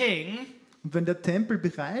for a king, und wenn der Tempel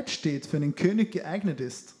bereit steht, für einen König geeignet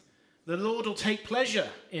ist, the Lord will take pleasure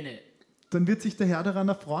in it. dann wird sich der Herr daran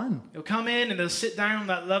erfreuen. He'll come in and he'll sit down on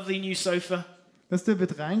that lovely new sofa. Der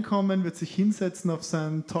wird reinkommen, wird sich hinsetzen auf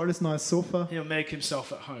sein tolles neues Sofa He'll make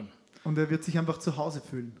himself at home. und er wird sich einfach zu Hause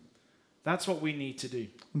fühlen. That's what we need to do.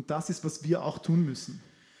 Und das ist, was wir auch tun müssen.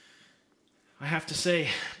 I have to say,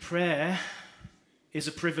 prayer is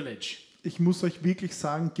a privilege. Ich muss euch wirklich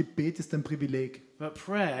sagen, Gebet ist ein Privileg. But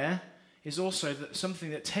prayer is also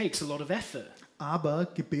something that takes a lot of effort. Aber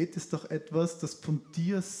Gebet ist doch etwas, das von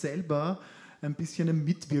dir selber ein bisschen ein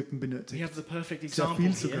Mitwirken We benötigt. have the perfect Sehr example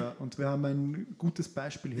viel here. sogar. Und wir haben ein gutes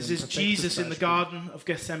Beispiel hier. This ein is perfektes Jesus in the Beispiel. Garden of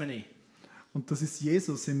Gethsemane. Und das ist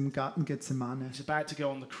Jesus im Garten Gethsemane. He's about to go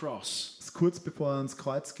on the cross. Das ist kurz bevor er ans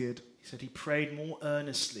Kreuz geht. He said he prayed more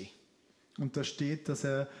earnestly. Und da steht, dass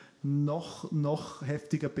er noch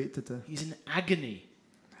heftiger betete. He's in agony.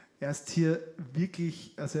 Er ist hier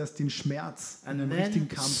wirklich, also er ist in Schmerz, in And einem richtigen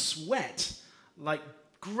then Kampf. sweat, like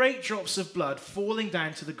great drops of blood falling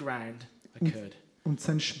down to the ground, occurred. Und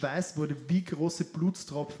sein Schweiß wurde wie große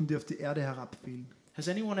Blutstropfen, die auf die Erde herabfielen. Has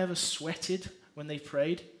anyone ever sweated when they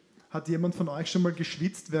prayed? Hat jemand von euch schon mal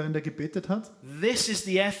geschwitzt, während er gebetet hat? This is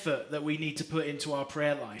the effort that we need to put into our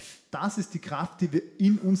prayer life. Das ist die Kraft, die wir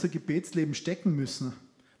in unser Gebetsleben stecken müssen.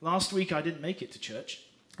 Last week I didn't make it to church.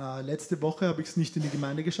 Letzte Woche habe ich es nicht in die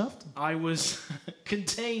Gemeinde geschafft. I was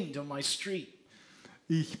contained on my street.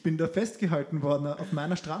 Ich bin da festgehalten worden auf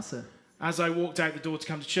meiner Straße. As I walked out the door to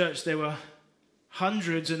come to church, there were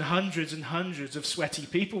hundreds and hundreds and hundreds of sweaty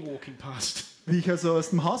people walking past. Wie ich also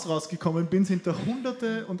aus dem Haus rausgekommen bin, sind da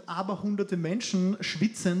hunderte und aberhunderte Menschen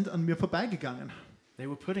schwitzend an mir vorbeigegangen. They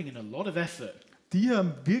were putting in a lot of effort. Die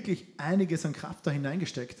haben wirklich einiges an Kraft da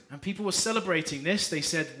hineingesteckt. And people were celebrating this. They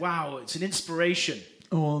said, wow, it's an inspiration.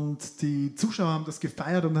 Und die Zuschauer haben das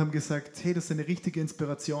gefeiert und haben gesagt, hey, das ist eine richtige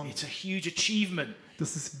Inspiration. It's a huge achievement.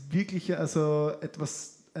 Das ist wirklich also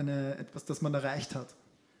etwas, das man erreicht hat.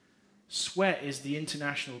 Sweat is the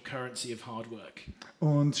international currency of hard work.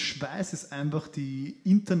 Und Schweiß ist einfach die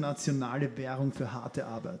internationale Währung für harte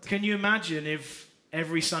Arbeit. Can you imagine if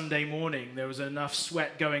every Sunday morning there was enough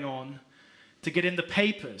sweat going on to get in the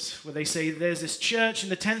papers where they say there's this church in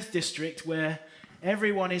the 10th district where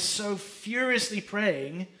everyone is so furiously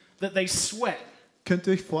praying that they sweat. Könnt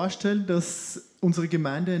ihr euch vorstellen, dass unsere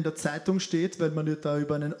Gemeinde in der Zeitung steht, weil man da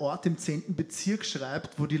über einen Ort im 10. Bezirk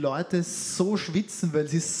schreibt, wo die Leute so schwitzen, weil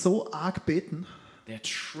sie so arg beten? They're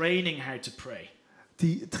training how to pray.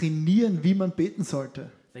 Die trainieren, wie man beten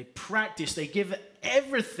sollte. They practice, they give it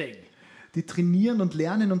everything Die trainieren und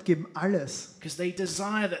lernen und geben alles, because they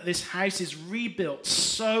desire that this house is rebuilt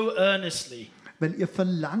so earnestly. weil ihr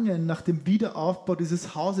Verlangen nach dem Wiederaufbau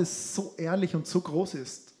dieses Hauses so ehrlich und so groß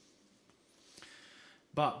ist.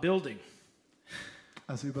 But building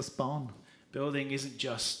Also übers Bauen. isn't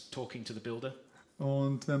just talking to the builder.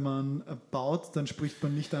 Und wenn man baut, dann spricht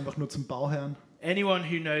man nicht einfach nur zum Bauherrn. Anyone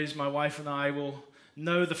who knows my wife and I will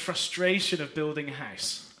know the frustration of building a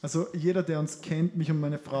house. Also jeder, der uns kennt, mich und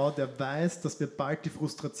meine Frau, der weiß, dass wir bald die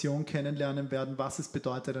Frustration kennenlernen werden, was es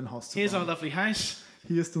bedeutet, ein Haus zu Here's our bauen. lovely house.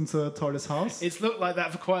 Hier ist unser tolles Haus. It's looked like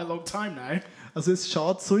that for quite a long time now. Also es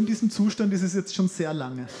schaut so in diesem Zustand, ist es jetzt schon sehr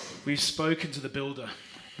lange. We've spoken to the builder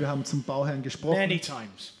Wir haben zum Bauherrn gesprochen, many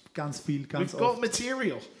times. ganz viel, ganz We've got oft.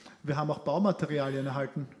 material. Wir haben auch Baumaterialien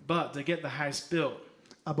erhalten. But to get the house built,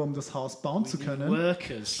 Aber um das Haus bauen zu we need können,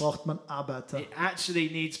 workers. braucht man Arbeiter. It actually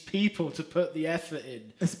needs people to put the effort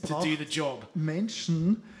in Es to braucht do the job.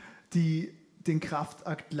 Menschen, die den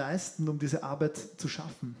Kraftakt leisten, um diese Arbeit zu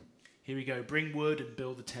schaffen. Here we go. Bring wood and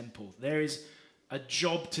build the temple. There is a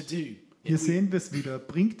job to do. Hier sehen wir es wieder.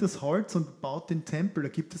 Bringt das Holz und baut den Tempel. Da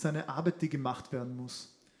gibt es eine Arbeit, die gemacht werden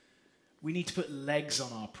muss. We need to put legs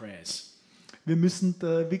on our prayers. Wir müssen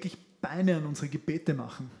da wirklich Beine an unsere Gebete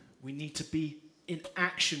machen. We need to be in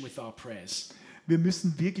action with our prayers. Wir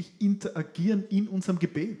müssen wirklich interagieren in unserem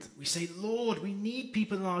Gebet. We say, Lord, we need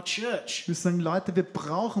people in our church. Wir sagen, Leute, wir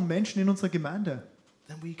brauchen Menschen in unserer Gemeinde.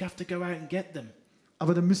 Then we have to go out and get them.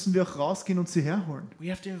 Aber dann müssen wir auch rausgehen und sie herholen.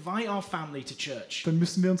 We have to invite our family to church. Dann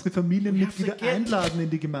müssen wir unsere Familienmitglieder einladen in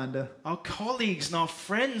die Gemeinde. Our colleagues and our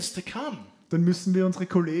friends to come. Dann müssen wir unsere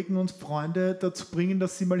Kollegen und Freunde dazu bringen,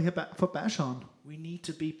 dass sie mal hier vorbeischauen. We need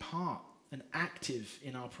to be part and active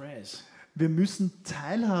in our prayers. Wir müssen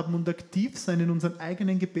teilhaben und aktiv sein in unseren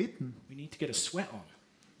eigenen Gebeten. We need to get a sweat on.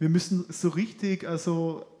 Wir müssen so richtig, uns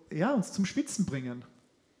zum Schwitzen bringen.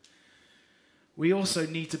 We also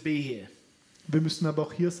need to be here. Wir müssen aber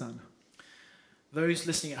auch hier sein. Those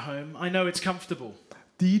listening at home, I know it's comfortable.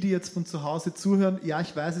 Die jetzt von zu Hause zuhören, ja,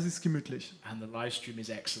 ich weiß, es ist gemütlich. And the live stream is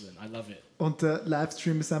excellent. I love it. Und der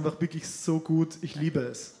Livestream ist einfach wirklich so gut, ich liebe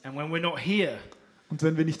es. And when we're not here, Und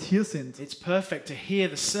wenn wir nicht hier sind, it's perfect to hear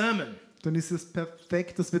the sermon. dann ist es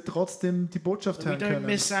perfekt, dass wir trotzdem die Botschaft So we hören don't können.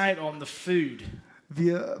 miss out on the food.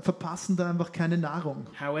 Wir verpassen da einfach keine Nahrung.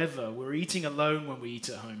 However, we're eating alone when we eat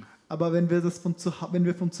at home. Aber wenn wir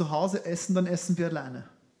von zu Hause essen, dann essen wir alleine.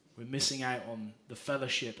 We're missing out on the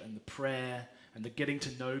fellowship and the prayer and the getting to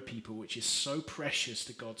know people, which is so precious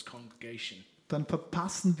to God's congregation. Dann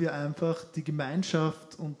verpassen wir einfach die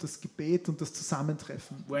Gemeinschaft und das Gebet und das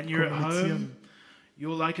Zusammentreffen. When you're at home,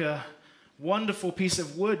 you're like a wonderful piece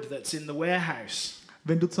of wood that's in the warehouse.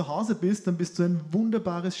 Wenn du zu Hause bist, dann bist du ein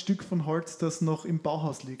wunderbares Stück von Holz, das noch im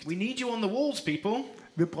Bauhaus liegt. We need you on the walls, people.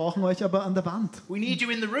 Wir brauchen euch aber an der Wand. We need you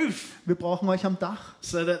in the roof, Wir brauchen euch am Dach,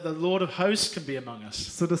 so that the Lord of hosts can be among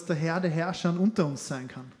us. sodass der Herr, der Herrscher unter uns sein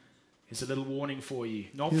kann. Here's a little warning for you.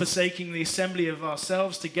 Not Yes. forsaking the assembly of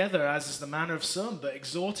ourselves together, as is the manner of some, but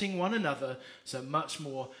exhorting one another, so much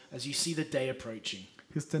more as you see the day approaching.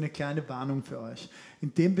 Hier ist eine kleine Warnung für euch.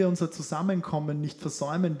 Indem wir unser Zusammenkommen nicht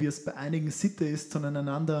versäumen, wie es bei einigen Sitte ist, sondern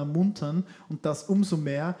einander ermuntern und das umso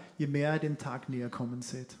mehr, je mehr ihr den Tag näher kommen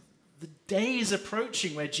seht. The day is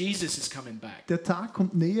approaching where Jesus is coming back. Der Tag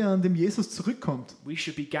kommt näher, an dem Jesus zurückkommt. We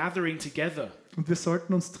should be gathering together. Und wir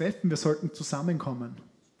sollten uns treffen, wir sollten zusammenkommen.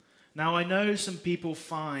 Now, I know some people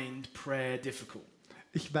find prayer difficult.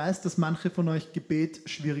 Ich weiß, dass manche von euch Gebet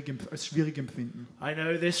als schwierig empfinden. I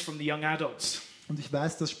know this from the young adults. Und ich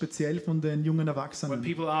weiß das speziell von den jungen When Erwachsenen.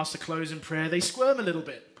 people ask to close in prayer, they squirm a little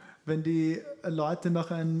bit. Wenn die Leute nach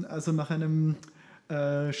einem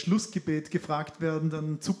Schlussgebet gefragt werden,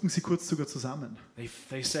 dann zucken sie kurz sogar zusammen.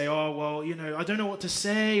 They say, oh, well, you know, I don't know what to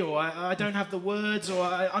say, or I don't have the words, or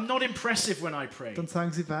I'm not impressive when I pray. Dann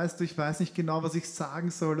sagen sie, weißt du, ich weiß nicht genau, was ich sagen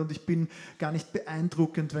soll und ich bin gar nicht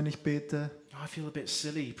beeindruckend, wenn ich bete. I feel a bit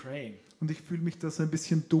silly praying. Und ich fühle mich da so ein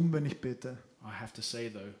bisschen dumm, wenn ich bete. I have to say,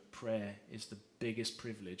 though, prayer is the biggest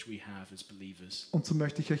privilege we have as believers. Und so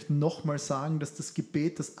möchte ich euch nochmal sagen, dass das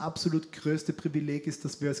Gebet das absolut größte Privileg ist,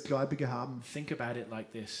 das wir als Gläubige haben. Think about it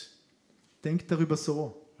like this. Denkt darüber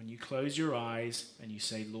so, When you close your eyes and you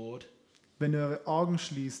say, Lord, wenn ihr eure Augen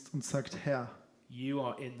schließt und sagt, Herr, you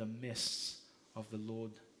are in the midst of the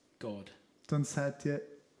Lord God. dann seid ihr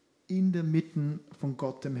in der Mitte von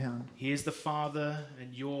Gott, dem Herrn. He is the Father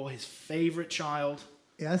and you're his favorite child.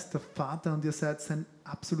 Er ist der Vater und ihr seid sein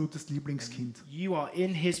absolutes Lieblingskind. You are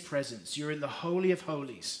in his presence. You're in the Holy of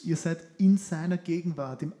Holies. Ihr seid in seiner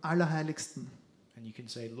Gegenwart, im Allerheiligsten. And you can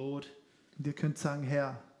say, Lord, Und ihr könnt sagen,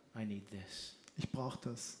 Herr, I need this. ich brauche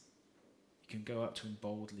das. You can go up to him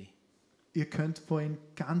boldly. Ihr könnt vor ihn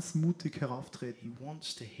ganz mutig herauftreten. He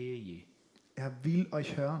wants to hear you. Er will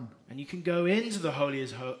euch hören. And you can go into the Holy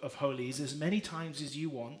of Holies as many times as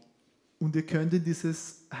you want. Und ihr könnt in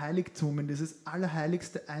dieses Heiligtum, in dieses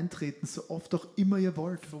Allerheiligste eintreten, so oft auch immer ihr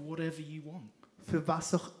wollt. For whatever you want. Für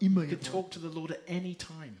was auch immer You ihr can wollt. talk to the Lord at any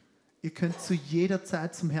time. Ihr könnt zu jeder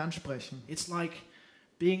Zeit zum Herrn sprechen. It's like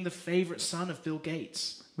being the favorite son of Bill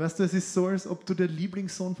Gates. Weißt du, es ist so, als ob du der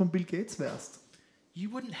Lieblingssohn von Bill Gates wärst. You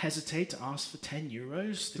wouldn't hesitate to ask for 10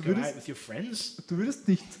 euros to Du go würdest- out with your friends. Du würdest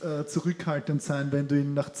nicht zurückhaltend sein, wenn du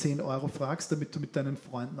ihn nach 10 Euro fragst, damit du mit deinen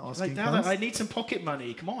Freunden Like, ausgehen Dad, I kannst. need some pocket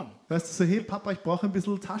money. Come on. Weißt du, so, hey Papa, ich brauche ein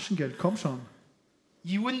bisschen Taschengeld, komm schon.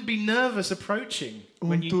 You wouldn't be nervous approaching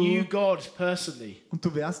when Und you du- knew God personally. Und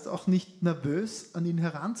du wärst auch nicht nervös, an ihn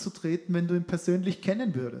heranzutreten, wenn du ihn persönlich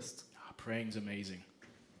kennen würdest. Ah, praying's amazing.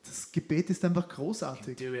 Das Gebet ist einfach You can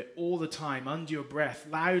großartig. do it all the time, under your breath,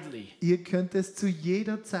 loudly. Ihr könnt es zu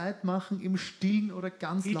jeder Zeit machen, im Stillen oder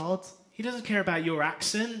ganz laut. He doesn't care about your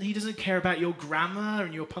accent. He doesn't care about your grammar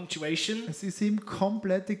and your punctuation. Es ist ihm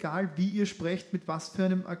komplett egal, wie ihr sprecht, mit was für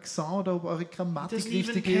einem Akzent oder ob eure He Grammatik doesn't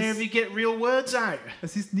even richtig care if ist. you get real words out.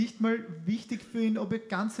 Es ist nicht mal wichtig für ihn, ob ihr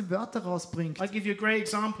ganze Wörter rausbringt. I'll give you a great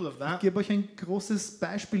example of Ich that. gebe euch ein großes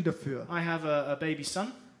Beispiel dafür. I have a baby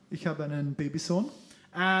son, Ich habe einen Babysohn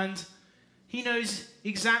and he knows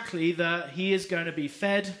exactly that he is going to be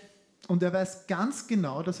fed. und er weiß ganz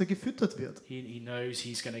genau, dass er gefüttert wird. He knows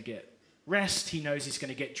he's going to get rest. He knows he's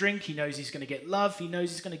going to get drink. He knows he's going to get love. He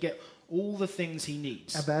knows he's going to get all the things he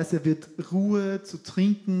needs. Er weiß, er wird Ruhe zu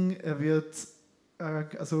trinken, er wird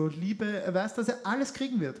also Liebe, er weiß, dass er alles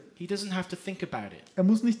kriegen wird. He doesn't have to think about it. Er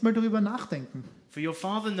muss nicht mal darüber nachdenken. For your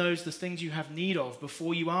Father knows the things you have need of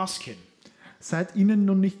before you ask him. Seid ihnen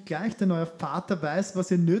nun nicht gleich, denn euer Vater weiß,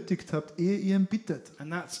 was ihr nötigt habt, ehe ihr ihn bittet.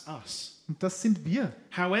 And that's us. Und das sind wir.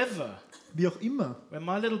 However, Wie auch immer. when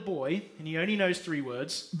my little boy, and he only knows 3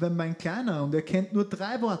 words, Wenn mein Kleiner, und er kennt nur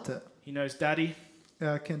 3 Worte. he knows Daddy,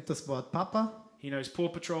 Er kennt das Wort Papa, he knows Paw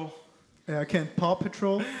Patrol, er kennt Paw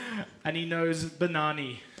Patrol and he knows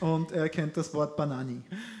Banani. und er kennt das Wort Banani.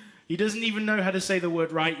 He doesn't even know how to say the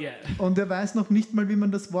word right yet. Und er weiß noch nicht mal, wie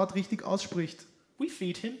man das Wort richtig ausspricht. We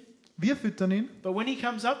feed him, Wir füttern ihn, but when he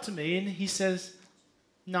comes up to me and he says,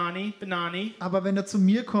 Nani, Banani, aber wenn er zu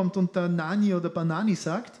mir kommt und da Nani oder Banani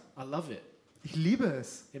sagt, I love it. ich liebe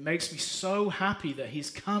es. It makes me so happy that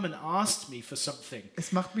he's come and asked me for something.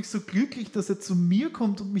 Es macht mich so glücklich, dass er zu mir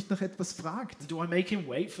kommt und mich nach etwas fragt. Do I make him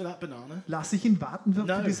wait for that banana? Lass ich ihn warten für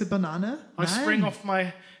No. diese Banane? I spring Nein. off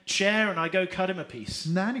my chair and I go cut him a piece.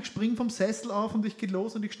 Nein, ich springe vom Sessel auf und ich gehe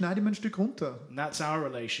los und ich schneide ihm ein Stück runter. And that's our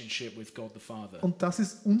relationship with God the Father. Und das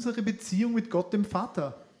ist unsere Beziehung mit Gott, dem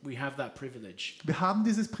Vater. We have that privilege. Wir haben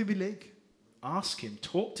dieses Privileg. Ask him,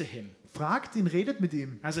 talk to him. Fragt ihn, redet mit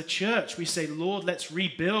ihm. As a church, we say, Lord, let's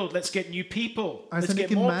rebuild, let's get new people, Als let's eine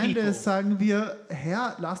get more Gemeinde people. sagen wir,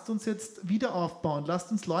 Herr, lasst uns jetzt wieder aufbauen,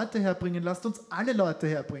 lasst uns Leute herbringen, lasst uns alle Leute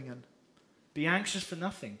herbringen. Be anxious for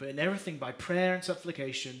nothing, but in everything by prayer and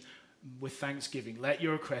supplication with thanksgiving, let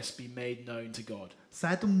your requests be made known to God.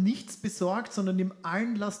 Seid um nichts besorgt, sondern im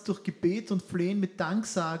Allen lasst durch Gebet und Flehen mit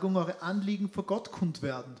Danksagung eure Anliegen vor Gott kund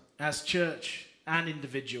werden. As church and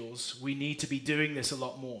individuals, we need to be doing this a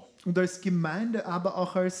lot more. Und als Gemeinde, aber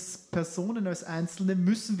auch als Personen, als Einzelne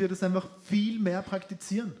müssen wir das einfach viel mehr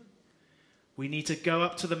praktizieren. We need to go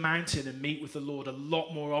up to the mountain and meet with the Lord a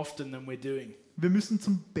lot more often than we're doing. Wir müssen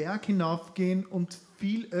zum Berg hinaufgehen und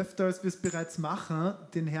viel öfter, als wir es bereits machen,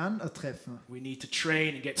 den Herrn treffen. We need to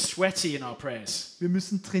train and get sweaty in our prayers Wir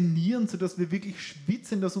müssen trainieren, sodass wir wirklich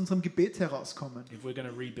schwitzend aus unserem Gebet herauskommen, if we're going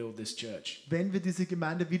to rebuild this church. wenn wir diese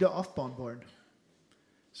Gemeinde wieder aufbauen wollen.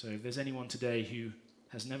 So if there's anyone today who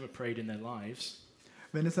has never prayed in their lives,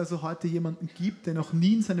 Wenn es also heute jemanden gibt, der noch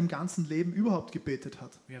nie in seinem ganzen Leben überhaupt gebetet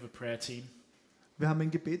hat. we have a prayer team. Wir haben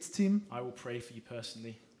ein Gebetsteam. I will pray for you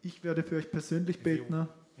personally. Ich werde für euch persönlich beten.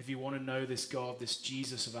 If you want to know this God, this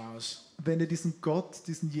Jesus of ours, Wenn ihr diesen Gott,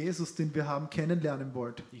 diesen Jesus, den wir haben, kennenlernen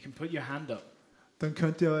wollt, you can put your hand up. dann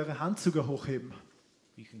könnt ihr eure Hand sogar hochheben.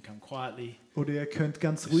 You can come quietly, Oder ihr könnt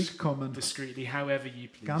ganz ruhig kommen. discreetly, however you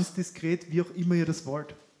please. Ganz diskret, wie auch immer ihr das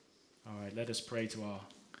wollt. All right, let us pray to our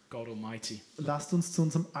God Almighty. Lasst uns zu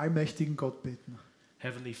unserem allmächtigen Gott beten.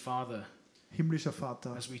 Heavenly Father, Himmlischer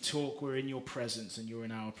Vater, as we talk, we're in your presence and you're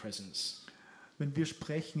in our presence. wenn wir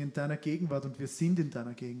sprechen in deiner Gegenwart und wir sind in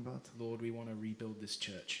deiner Gegenwart. Lord, we want to rebuild this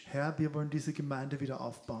church. Herr, wir wollen diese Gemeinde wieder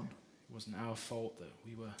aufbauen. It wasn't our fault that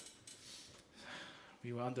we were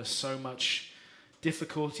under so much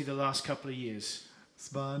difficulty the last couple of years.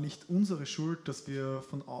 Es war nicht unsere Schuld, dass wir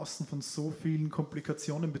von außen von so vielen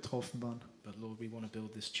Komplikationen betroffen waren. But Lord, we want to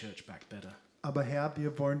build this church back better. Aber Herr,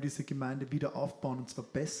 wir wollen diese Gemeinde wieder aufbauen und zwar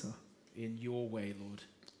besser. In your way, Lord.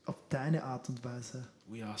 Auf deine Art und Weise.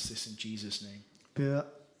 We ask this in Jesus' name.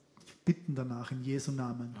 Wir bitten danach in Jesu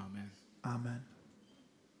Namen. Amen. Amen.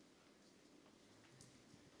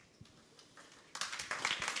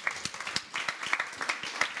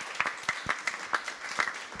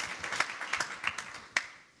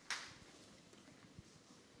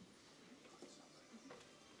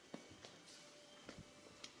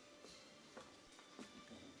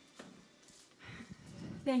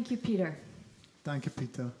 Thank you, Peter. Danke,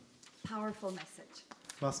 Peter. Powerful message.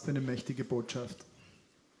 Was für eine mächtige Botschaft.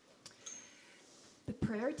 The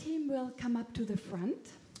prayer team will come up to the front,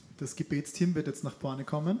 Das Gebetsteam wird jetzt nach vorne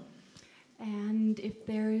kommen. and if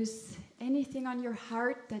there is anything on your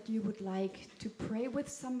heart that you would like to pray with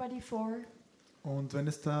somebody for, Und wenn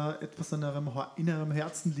es da etwas in eurem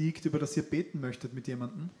Herzen liegt, über das ihr beten möchtet mit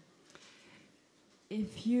jemandem,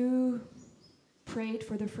 if you prayed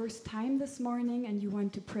for the first time this morning and you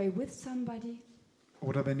want to pray with somebody,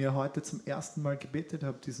 oder wenn ihr heute zum ersten Mal gebetet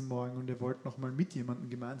habt diesen Morgen und ihr wollt nochmal mit jemandem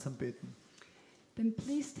gemeinsam beten, then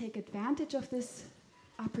please take advantage of this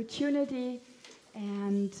opportunity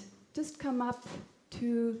and just come up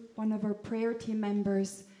to one of our prayer team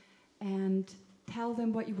members and tell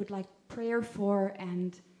them what you would like prayer for,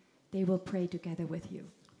 and they will pray together with you.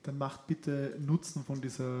 dann macht bitte Nutzen von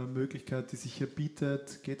dieser Möglichkeit, die sich hier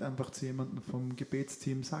bietet. Geht einfach zu jemandem vom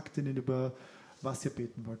Gebetsteam, sagt ihnen, über was ihr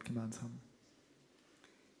beten wollt gemeinsam.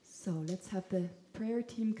 So let's have the prayer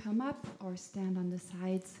team come up or stand on the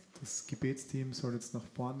sides. Das Gebetsteam soll jetzt nach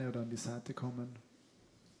vorne oder an die Seite kommen.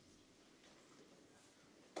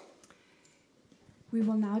 We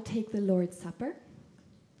will now take the Lord's Supper.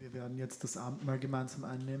 Wir werden jetzt das Abendmahl gemeinsam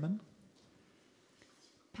einnehmen.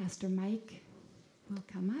 Pastor Mike will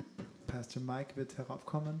come up. Pastor Mike wird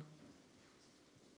heraufkommen.